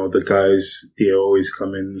 and the guys, they always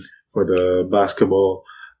come in for the basketball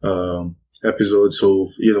episode. So,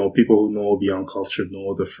 people who know Beyond Culture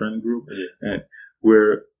know the friend group, and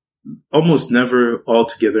we're almost never all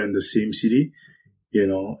together in the same city,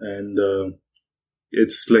 and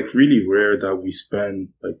it's like really rare that we spend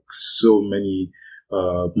like so many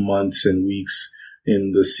months and weeks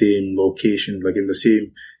in the same location, like in the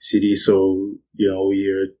same city. So,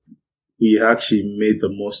 we actually made the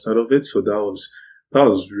most out of it. So that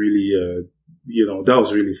was really, that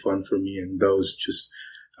was really fun for me. And that was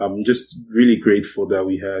I'm just really grateful that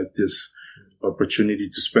we had this opportunity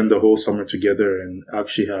to spend the whole summer together and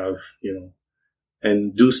actually have,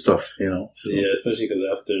 and do stuff, So. Yeah, especially because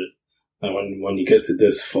after, when you get to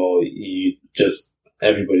this fall,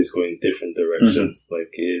 everybody's going different directions.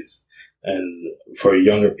 And for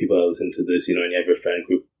younger people that listen to this, and you have your friend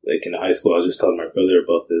group, like in high school, I was just telling my brother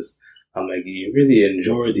about this. I'm like, you really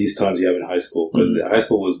enjoy these times you have in high school, because high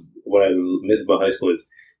school was, what I miss about high school is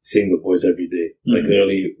seeing the boys every day. Like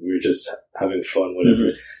literally, we were just having fun,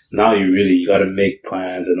 whatever. Now you gotta make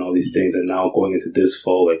plans and all these things. And now going into this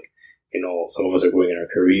fall, like, some of us are going in our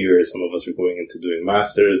careers, some of us are going into doing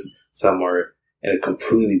masters, some are in a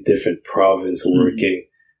completely different province working.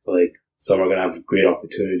 Like, some are gonna have great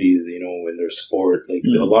opportunities, in their sport. Like,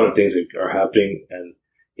 a lot of things are happening, and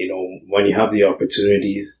when you have the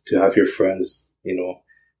opportunities to have your friends,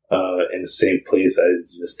 in the same place, I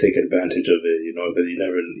just take advantage of it, because you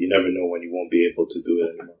never know when you won't be able to do it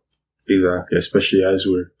anymore. Exactly, especially as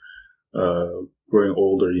we're growing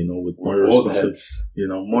older, with more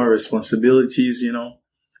more responsibilities,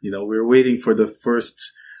 we're waiting for the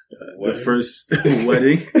first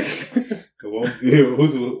wedding.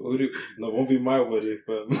 It won't be my wedding,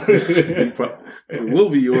 but it will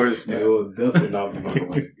be yours, man. It will definitely not be my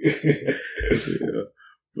wedding.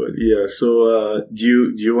 But yeah, so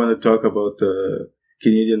do you want to talk about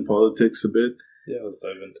Canadian politics a bit? Yeah, let's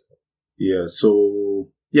dive into it. Yeah, so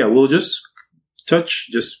we'll just touch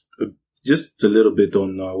just a little bit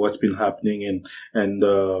on what's been happening, and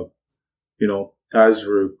as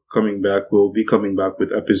we're coming back, we'll be coming back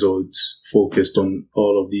with episodes focused on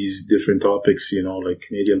all of these different topics, like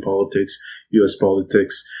Canadian politics, U.S.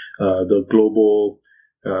 politics, the global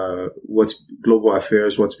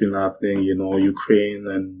affairs, what's been happening, Ukraine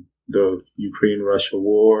and the Ukraine-Russia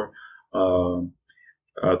war,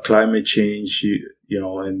 climate change,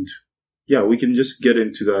 and we can just get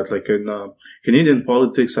into that. Like in Canadian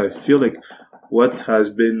politics, I feel like what has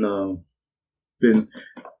been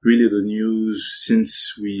really the news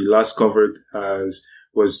since we last covered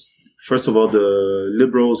was first of all the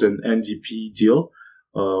Liberals and NDP deal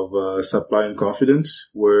of supply and confidence,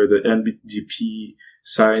 where the NDP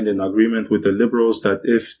signed an agreement with the Liberals that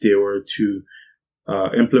if they were to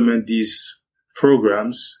implement these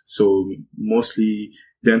programs, so mostly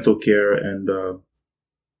dental care and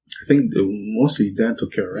I think mostly dental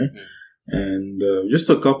care, right? And just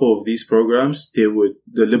a couple of these programs, the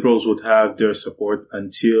Liberals would have their support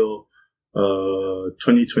until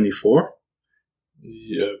 2024.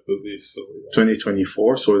 Yeah, I believe so. Yeah.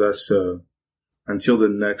 2024. So that's until the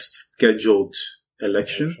next scheduled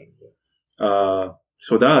election.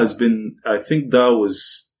 So that has been, I think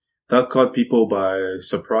that caught people by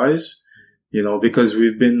surprise, because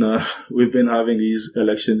we've been having these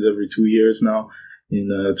elections every 2 years now, in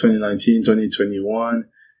 2019, 2021.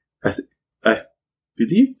 I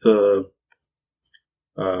believe so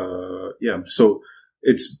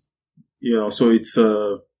it's,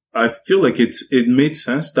 I feel like it made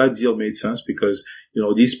sense. That deal made sense because,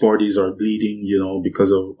 these parties are bleeding,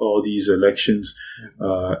 because of all these elections.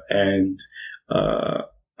 And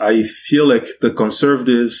I feel like the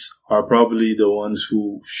Conservatives are probably the ones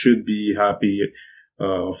who should be happy,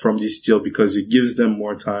 from this deal, because it gives them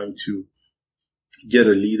more time to get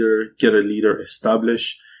a leader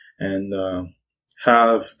established, and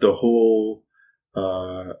have the whole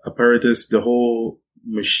apparatus, the whole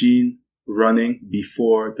machine running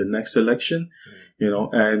before the next election,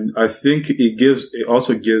 and I think it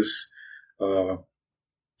also gives the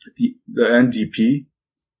NDP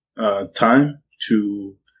time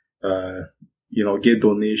to get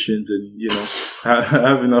donations and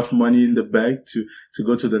have enough money in the bank to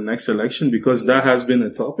go to the next election, because that has been a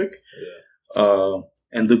topic.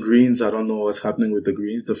 And the Greens, I don't know what's happening with the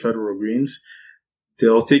Greens, the federal Greens.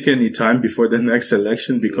 They'll take any time before the next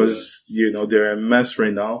election because they're a mess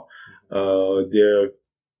right now.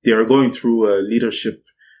 They are going through a leadership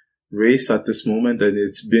race at this moment, and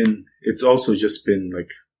it's also just been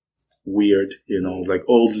like weird, like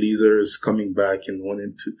old leaders coming back and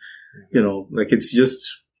wanting to, like it's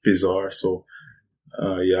just bizarre. So,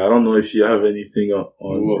 I don't know if you have anything on.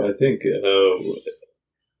 Well, I think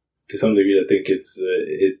to some degree, I think it's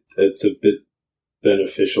a bit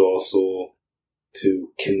beneficial also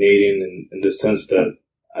to Canadian in the sense that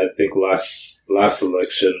I think last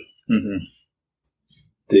election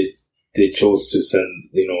they chose to send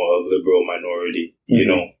a liberal minority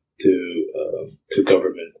to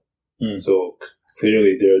government. So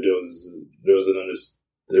clearly there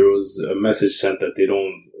was a message sent that they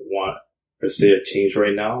don't want per se a change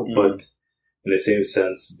right now, but in the same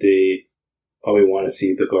sense they probably want to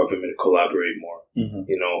see the government collaborate more,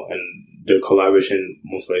 and their collaboration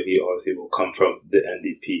most likely obviously will come from the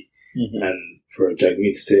NDP. And for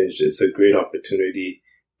Jagmeet Singh, it's a great opportunity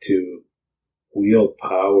to wield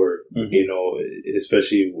power,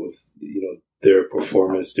 especially with, their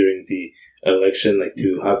performance during the election, like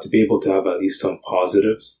to be able to have at least some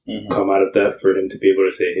positives come out of that, for him to be able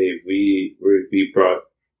to say, hey, we brought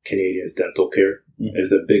Canadians dental care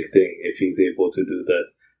is a big thing if he's able to do that.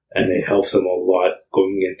 And it helps him a lot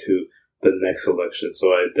going into the next election. So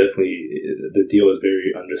the deal is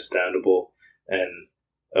very understandable. And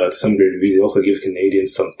to some degree, it also gives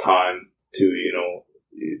Canadians some time to,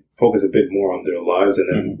 focus a bit more on their lives. And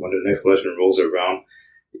then when the next election rolls around,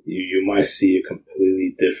 you might see a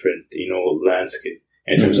completely different, landscape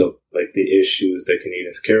in terms of like the issues that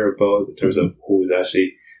Canadians care about, in terms of who is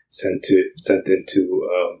actually sent into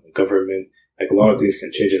government. Like a lot of things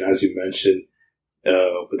can change. And as you mentioned,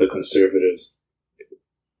 with the Conservatives,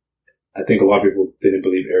 I think a lot of people didn't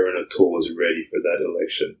believe Aaron O'Toole was ready for that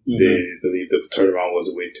election. They believed the turnaround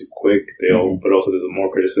was way too quick. But also there's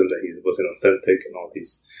more criticism that he wasn't authentic and all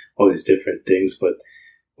these different things. But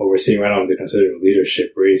what we're seeing right now with the Conservative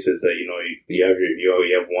leadership race is that you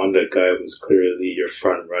have one that guy who's clearly your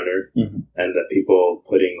front runner, and that people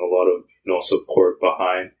putting a lot of support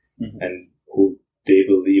behind, and who they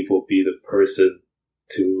believe will be the person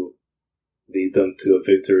to lead them to a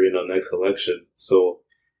victory in the next election. So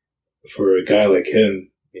for a guy like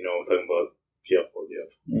him, we're talking about Pierre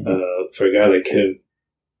Poilievre, for a guy like him,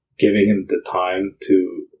 giving him the time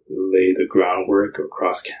to lay the groundwork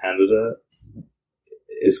across Canada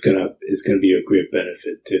is gonna be a great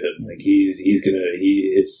benefit to him. Like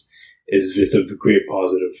it's just a great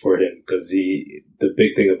positive for him, because the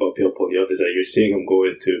big thing about Pierre Poilievre is that you're seeing him go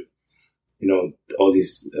into all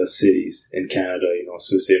these cities in Canada,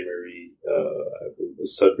 Sault Ste. Marie,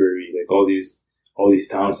 Sudbury, like all these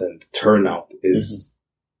towns, and the turnout is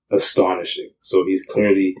astonishing. So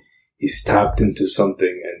he's tapped into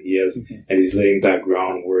something, and and he's laying that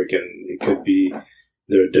groundwork, and it could be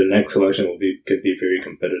the next election could be very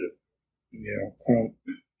competitive.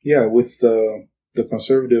 With the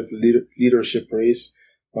Conservative leadership race,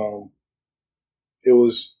 it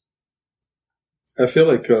was. I feel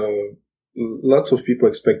like lots of people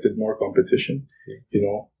expected more competition,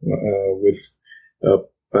 with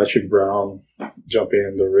Patrick Brown jumping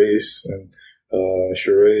in the race, and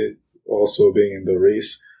Sheree also being in the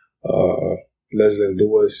race. Leslie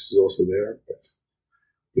Lewis is also there, but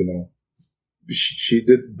she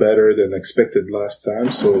did better than expected last time.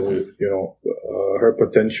 So her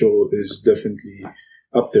potential is definitely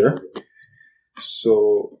up there.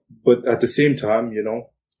 So, but at the same time,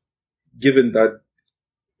 given that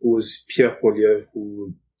it was Pierre Poilievre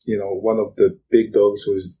who, one of the big dogs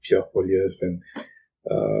was Pierre Poilievre, and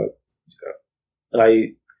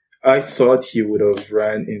I thought he would have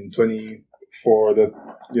ran in for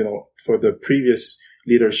the previous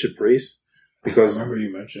leadership race, because I remember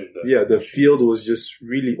you mentioned that. Yeah, the field was just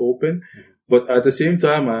really open. But at the same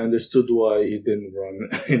time, I understood why he didn't run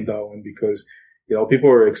in that one, because people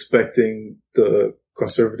were expecting the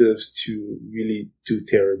Conservatives to really do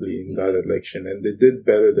terribly in that election, and they did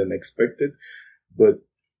better than expected. But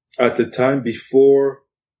at the time before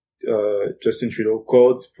Justin Trudeau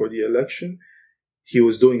called for the election, he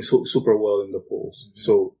was doing super well in the polls.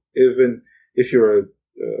 So even if you're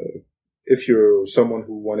someone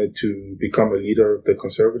who wanted to become a leader of the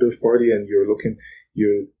Conservative Party, and you're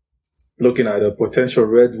looking at a potential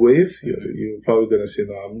red wave, you're probably going to say,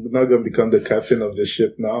 no, I'm not going to become the captain of the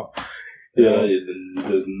ship now. Yeah,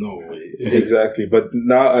 there's no way. Exactly. But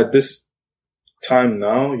now at this time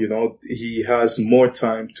now, he has more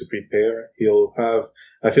time to prepare.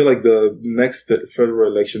 I feel like the next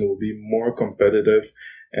federal election will be more competitive,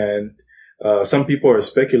 and some people are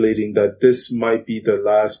speculating that this might be the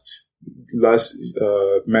last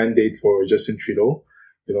mandate for Justin Trudeau,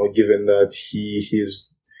 given that he's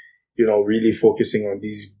really focusing on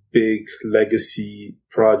these big legacy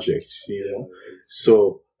projects,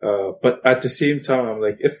 So, but at the same time, I'm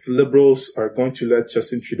like, if Liberals are going to let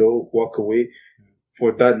Justin Trudeau walk away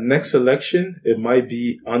for that next election, it might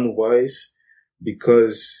be unwise,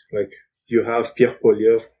 because like you have Pierre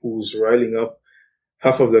Poilievre who's riling up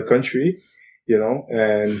half of the country,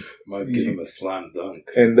 and might give him a slam dunk.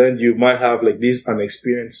 And then you might have like these not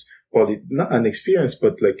unexperienced,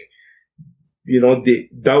 but like,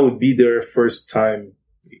 that would be their first time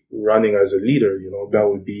running as a leader, that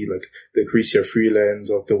would be like the Chrystia Freelands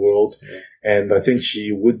of the world. Yeah. And I think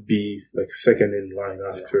she would be like second in line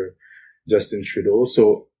after Justin Trudeau.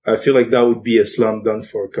 So I feel like that would be a slam dunk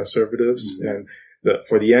for conservatives. Mm-hmm. And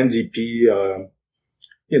for the NDP,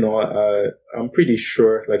 I'm pretty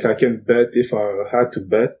sure, like I can bet, if I had to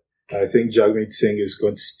bet, I think Jagmeet Singh is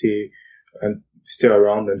going to stay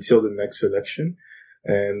around until the next election.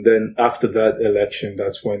 And then after that election,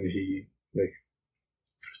 that's when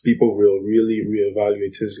people will really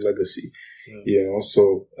reevaluate his legacy. Mm-hmm.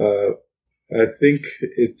 So, I think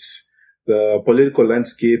it's the political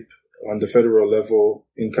landscape on the federal level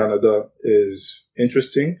in Canada is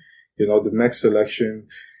interesting. The next election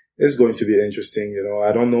is going to be interesting.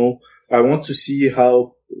 I don't know. I want to see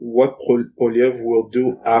what Poilievre will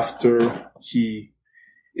do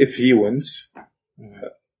if he wins.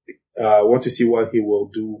 I want to see what he will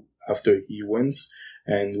do after he wins,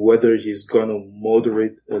 and whether he's gonna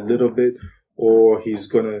moderate a little bit or he's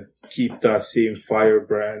gonna keep that same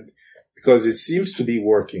firebrand, because it seems to be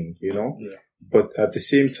working, Yeah. But at the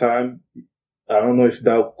same time, I don't know if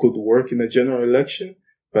that could work in a general election,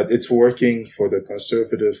 but it's working for the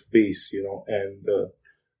conservative base,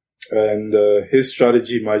 and his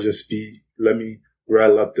strategy might just be, let me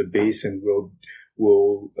rile up the base and we'll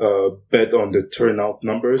bet on the turnout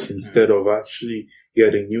numbers instead of actually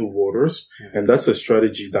getting new voters. And that's a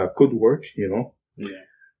strategy that could work,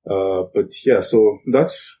 but yeah, so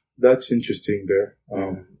that's interesting there.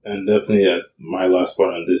 And definitely, my last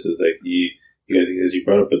part on this is like you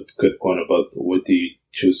brought up a good point about what do you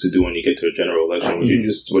choose to do when you get to a general election. What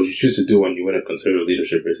you choose to do when you win a conservative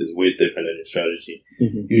leadership race is way different than your strategy.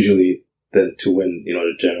 Mm-hmm. Usually than to win,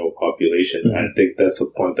 the general population. Mm-hmm. I think that's a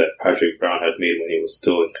point that Patrick Brown had made when he was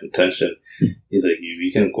still in contention. Mm-hmm. He's like,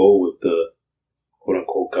 you can go with the quote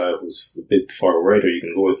unquote guy who's a bit far right, or you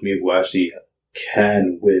can go with me who actually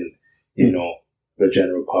can win, the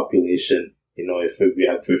general population.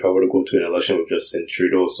 If I were to go to an election with Justin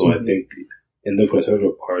Trudeau. So I think in the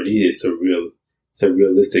Conservative Party, it's a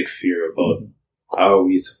realistic fear about how are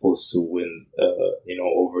we supposed to win,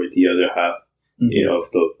 over the other half,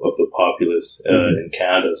 of the populace, in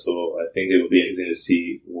Canada. So I think it would be interesting to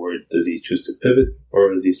see where does he choose to pivot,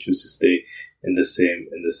 or does he choose to stay in the same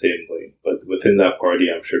lane. But within that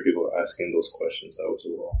party, I'm sure people are asking those questions as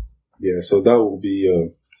well. Yeah. So that will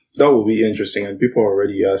be interesting, and people are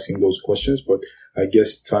already asking those questions, but I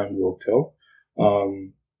guess time will tell.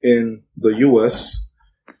 In the U.S.,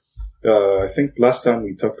 I think last time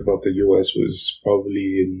we talked about the U.S. was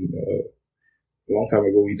probably a long time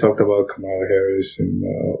ago. We talked about Kamala Harris and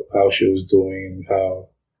how she was doing, and how,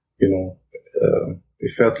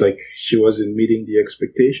 it felt like she wasn't meeting the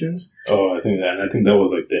expectations. Oh, I think that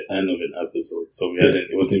was like the end of an episode. So it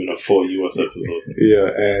wasn't even a full U.S. episode. Yeah,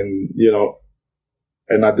 and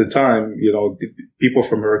and at the time, people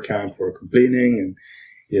from her camp were complaining, and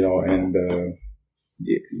you know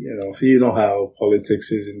how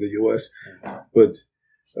politics is in the U.S. But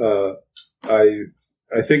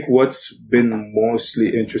I think what's been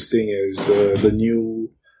mostly interesting is the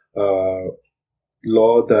new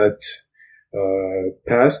law that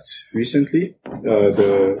passed recently,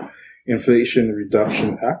 the Inflation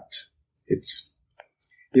Reduction Act. It's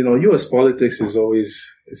U.S. politics is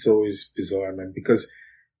always bizarre, man, because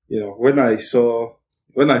when I saw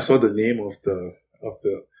the name of the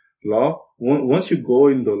law, once you go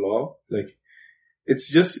in the law, like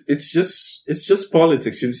it's just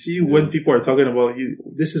politics. You see, when people are talking about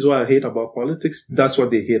this is what I hate about politics, that's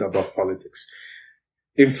what they hate about politics.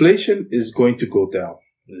 Inflation is going to go down.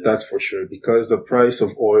 That's for sure, because the price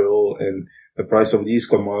of oil and the price of these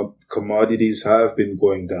commodities have been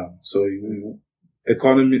going down. So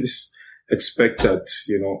economists expect that,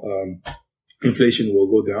 inflation will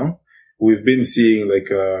go down. We've been seeing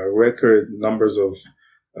record numbers of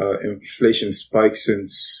inflation spikes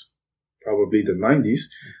since probably the 90s.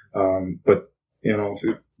 But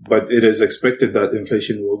it is expected that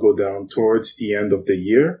inflation will go down towards the end of the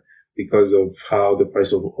year because of how the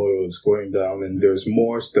price of oil is going down, and there's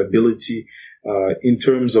more stability in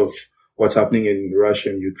terms of what's happening in Russia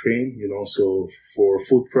and Ukraine. So for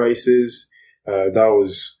food prices, there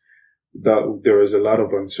was a lot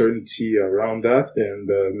of uncertainty around that, and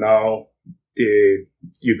now the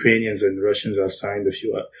Ukrainians and Russians have signed a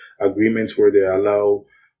few agreements where they allow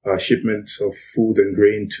shipments of food and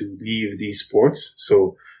grain to leave these ports.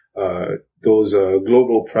 So those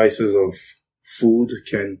global prices of food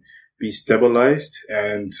can be stabilized.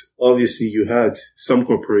 And obviously, you had some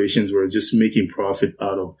corporations were just making profit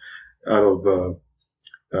out of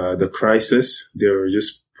the crisis. They were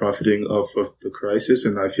just profiting off of the crisis,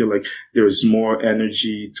 and I feel like there's more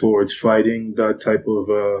energy towards fighting that type of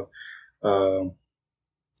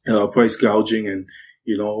price gouging and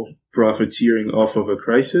profiteering off of a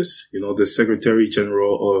crisis. The Secretary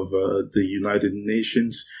General of the United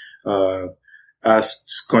Nations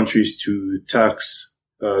asked countries to tax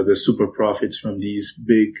the super profits from these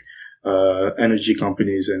big energy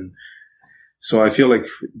companies, and so I feel like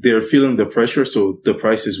they're feeling the pressure, so the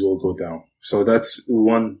prices will go down. So that's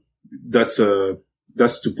to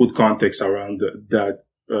put context around that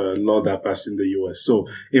law that passed in the US. So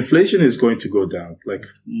inflation is going to go down, like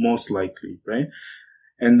most likely, right?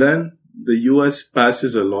 And then the US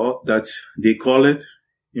passes a law that they call it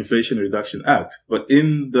Inflation Reduction Act. But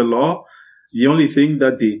in the law, the only thing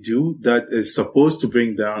that they do that is supposed to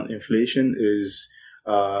bring down inflation is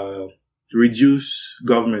reduce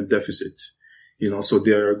government deficits. So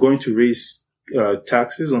they're going to raise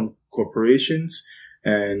taxes on corporations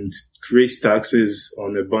and raise taxes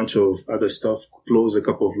on a bunch of other stuff, close a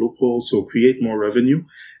couple of loopholes, so create more revenue.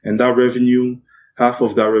 And that revenue, half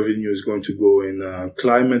of that revenue is going to go in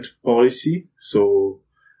climate policy. So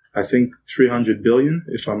I think 300 billion,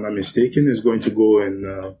 if I'm not mistaken, is going to go in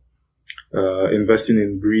investing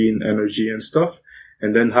in green energy and stuff.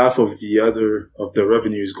 And then half of the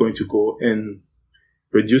revenue is going to go in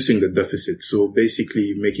reducing the deficit. So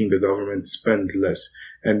basically making the government spend less.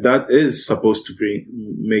 And that is supposed to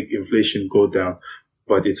make inflation go down,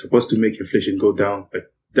 but it's supposed to make inflation go down,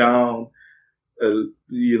 down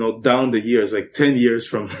the years, like 10 years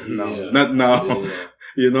from now, not now,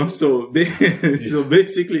 so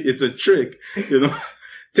basically it's a trick,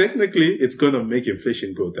 technically it's going to make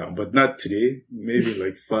inflation go down, but not today, maybe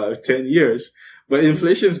like 5-10 years. But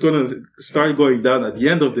inflation is going to start going down at the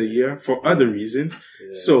end of the year for other reasons.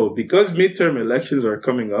 Yeah. So because midterm elections are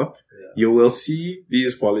coming up, you will see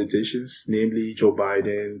these politicians, namely Joe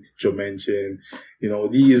Biden, Joe Manchin,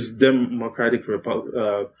 these Democratic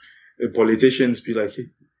politicians be like,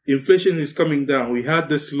 inflation is coming down. We had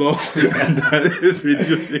this law that is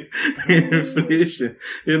reducing inflation.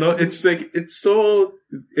 It's like, it's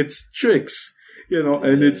tricks,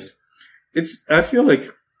 and it's, I feel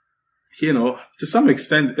like, to some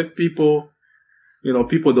extent, if people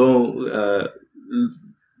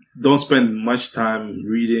don't spend much time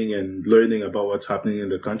reading and learning about what's happening in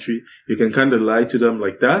the country, you can kind of lie to them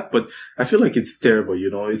like that. But I feel like it's terrible,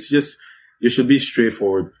 it's just, you should be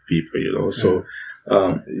straightforward people, so.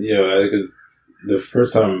 Because the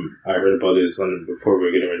first time I heard about it is before we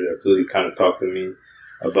were getting ready to absolutely kind of talk to me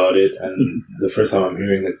about it. And the first time I'm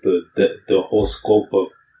hearing like the whole scope of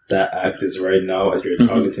that act is right now as you're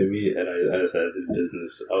talking to me, and I started in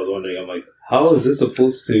business. I was wondering, I'm like, how is this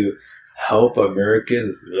supposed to help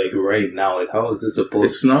Americans like right now? Like, how is this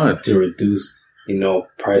supposed to reduce,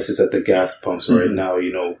 prices at the gas pumps right now,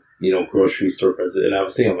 grocery store prices? And I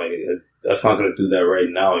was thinking, like, that's not going to do that right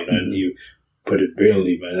now, and you put it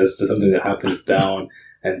brilliantly, man. That's something that happens down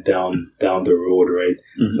the road, right?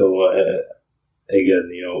 Mm-hmm. So, again,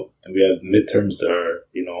 we have midterms are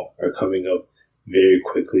coming up very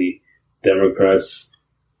quickly. Democrats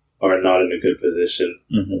are not in a good position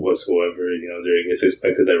whatsoever. It's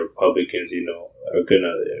expected that Republicans, are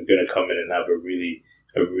gonna come in and have a really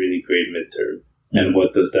great midterm. Mm-hmm. And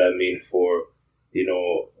what does that mean for,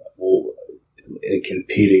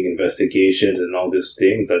 competing investigations and all these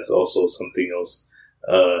things? That's also something else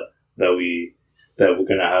that we're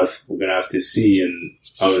gonna have to see. And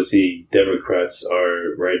obviously, Democrats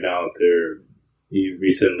are right now.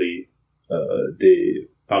 Recently, they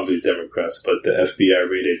not really Democrats, but the FBI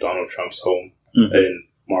raided Donald Trump's home in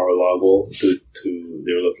Mar-a-Lago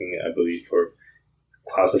they were looking at, I believe, for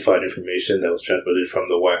classified information that was transmitted from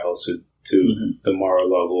the White House to the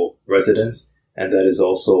Mar-a-Lago residence. And that is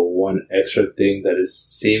also one extra thing that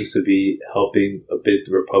seems to be helping a bit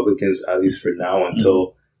the Republicans, at least for now,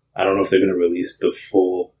 until I don't know if they're going to release the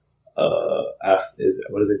full, what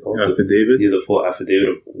is it called? Affidavit? The full affidavit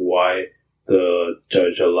of why the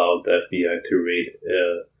judge allowed the FBI to raid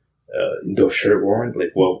the search warrant.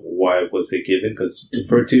 Like, why was it given? Because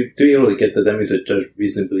to be able to get that means the judge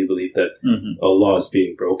reasonably believe that a law is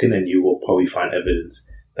being broken, and you will probably find evidence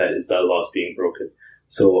that that law is being broken.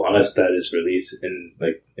 So unless that is released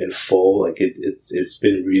in full, it's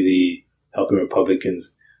been really helping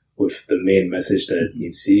Republicans with the main message that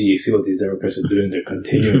you see what these Democrats are doing. They're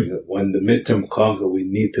continuing when the midterm comes, but we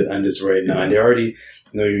need to end this right now. And they already,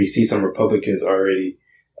 you see some Republicans already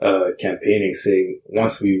campaigning, saying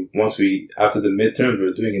once we after the midterms,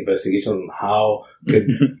 we're doing investigations on how could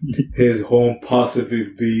his home possibly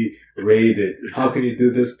be raided. How can you do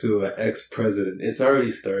this to an ex-president? It's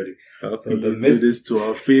already starting. How can you do this to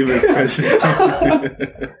our favorite president?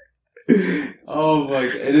 Oh my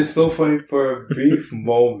God. It is so funny. For a brief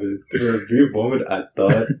moment, I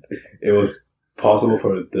thought it was possible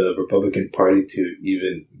for the Republican Party to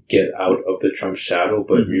even get out of the Trump shadow,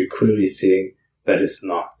 but you're clearly seeing that it's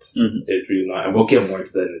not. It's really not. And we'll get more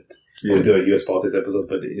into that we'll do a U.S. politics episode,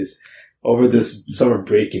 but it's over this summer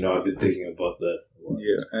break, I've been thinking about that.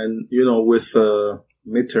 Yeah, and, with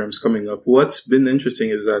midterms coming up, what's been interesting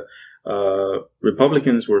is that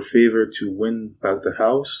Republicans were favored to win back the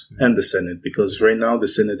House and the Senate, because right now the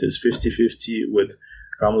Senate is 50-50 with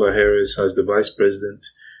Kamala Harris as the vice president,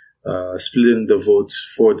 splitting the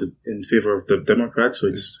votes in favor of the Democrats, so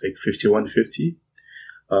it's like 51-50.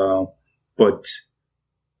 But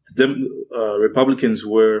the Republicans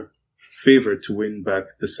were favored to win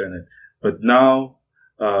back the Senate. But now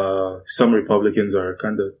some Republicans are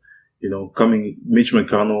kind of, coming. Mitch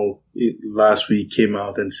McConnell last week came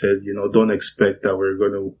out and said, don't expect that we're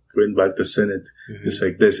going to win back the Senate. It's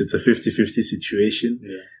like this. It's a 50-50 situation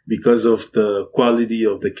because of the quality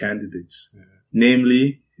of the candidates.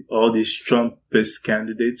 Namely, all these Trumpist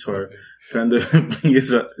candidates are kind of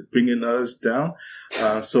bringing us down.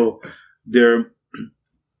 So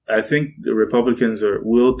I think the Republicans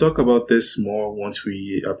we'll talk about this more once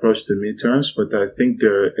we approach the midterms, but I think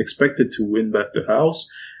they're expected to win back the House.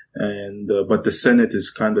 But the Senate is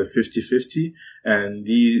kind of 50-50. And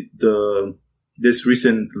this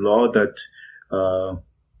recent law that,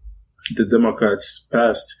 the Democrats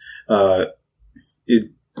passed,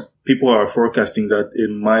 people are forecasting that it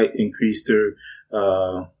might increase their,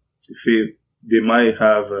 they might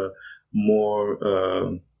have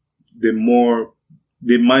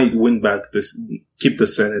they might win back keep the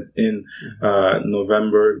Senate in,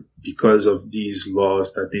 November because of these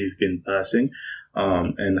laws that they've been passing.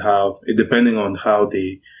 And how, depending on how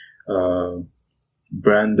they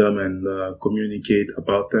brand them and communicate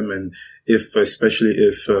about them, and especially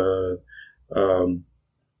if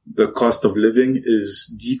the cost of living is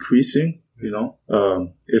decreasing,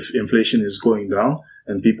 if inflation is going down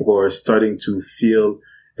and people are starting to feel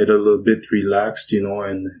it a little bit relaxed,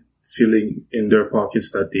 and feeling in their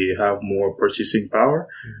pockets that they have more purchasing power,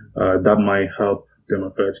 that might help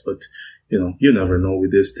Democrats. But, you never know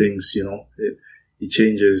with these things, it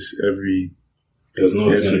changes every. Because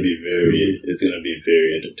it's going to be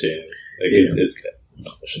very entertaining. It's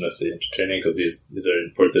I shouldn't say entertaining because these are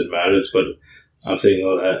important matters, but I'm saying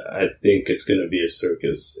I think it's going to be a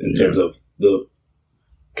circus in terms of the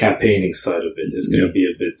campaigning side of it. It's going to be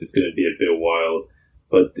a bit wild,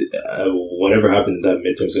 but whatever happens in that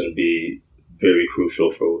midterm is going to be very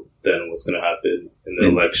crucial for then what's going to happen in the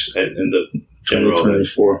election and in the general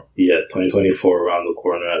 2024. 2024 around the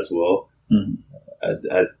corner as well.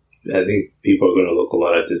 I think people are going to look a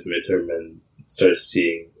lot at this midterm and start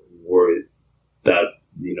seeing where that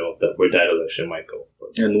election might go.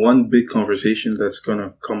 And one big conversation that's going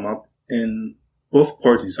to come up in both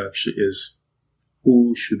parties actually is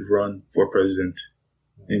who should run for president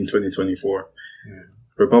in 2024.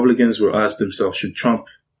 Republicans will ask themselves, should Trump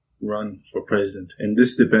run for president? And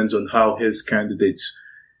this depends on how his candidates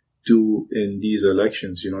do in these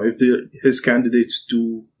elections. If his candidates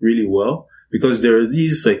do really well, because there are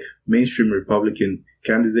these like mainstream Republican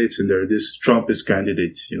candidates and there are these Trumpist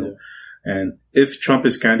candidates, and if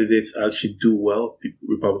Trumpist candidates actually do well,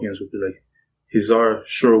 Republicans will be like, he's our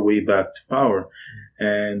sure way back to power.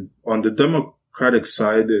 And on the Democratic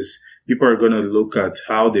side is people are going to look at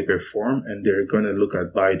how they perform and they're going to look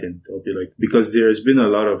at Biden. They'll be like, because there's been a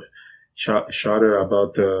lot of chatter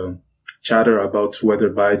about whether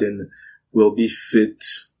Biden will be fit,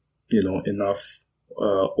 enough,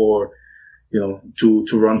 or, to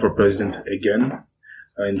run for president again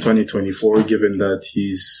in 2024, given that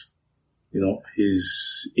he's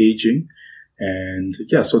aging And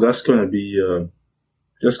yeah, so that's going to be a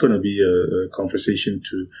conversation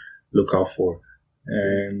to look out for.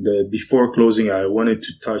 And before closing, I wanted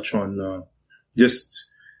to touch on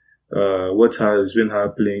just what has been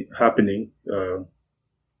happening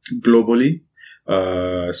globally.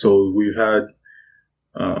 So we've had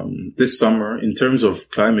this summer, in terms of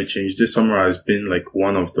climate change, this summer has been like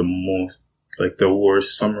one of the most, like the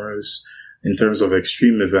worst summers in terms of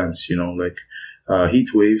extreme events, like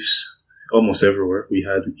heat waves almost everywhere. We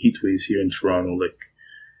had heat waves here in Toronto like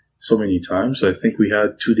so many times. I think we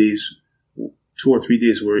had 2 or 3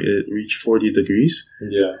 days where it reached 40 degrees.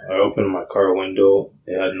 Yeah, I opened my car window.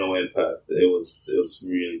 It had no impact. It was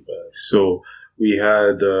really bad. So we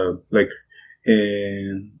had like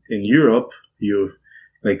in Europe,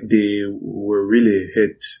 they were really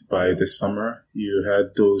hit by the summer. You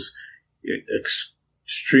had those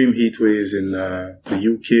extreme heat waves in the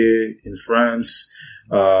UK, in France,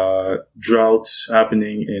 droughts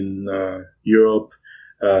happening in Europe,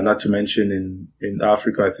 not to mention in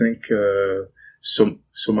Africa. I think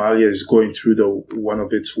Somalia is going through one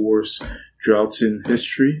of its worst droughts in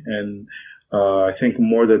history, and I think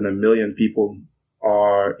more than 1 million people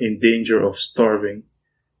are in danger of starving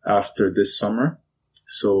after this summer.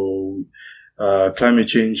 So climate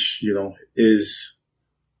change,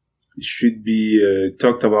 should be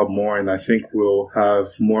talked about more, and I think we'll have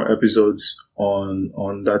more episodes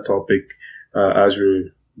on that topic as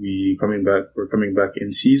we're coming back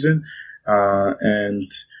in season,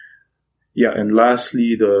 and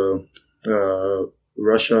lastly the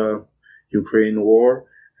Russia-Ukraine war,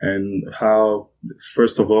 and how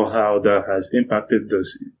that has impacted the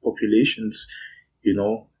populations,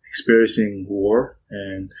 experiencing war,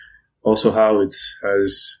 and also how it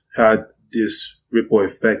has had this ripple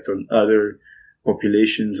effect on other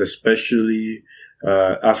populations, especially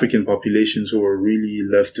African populations who are really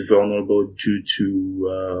left vulnerable due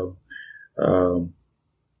to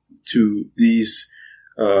these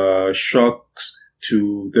shocks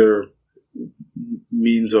to their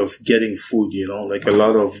means of getting food. Like a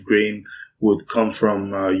lot of grain would come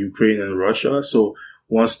from Ukraine and Russia. So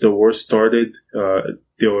once the war started,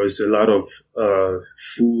 there was a lot of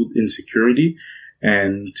food insecurity,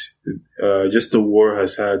 and just the war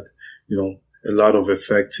has had, a lot of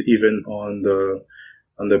effect even on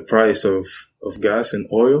the price of gas and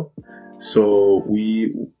oil. So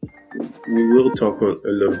we will talk a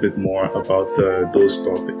little bit more about those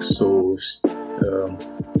topics. So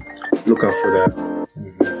look out for that.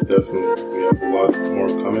 Mm-hmm. Definitely, we have a lot more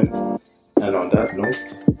coming. And on that note,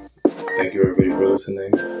 thank you everybody for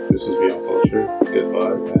listening. This was Beyond Culture.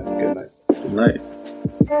 Goodbye and good night. Good night.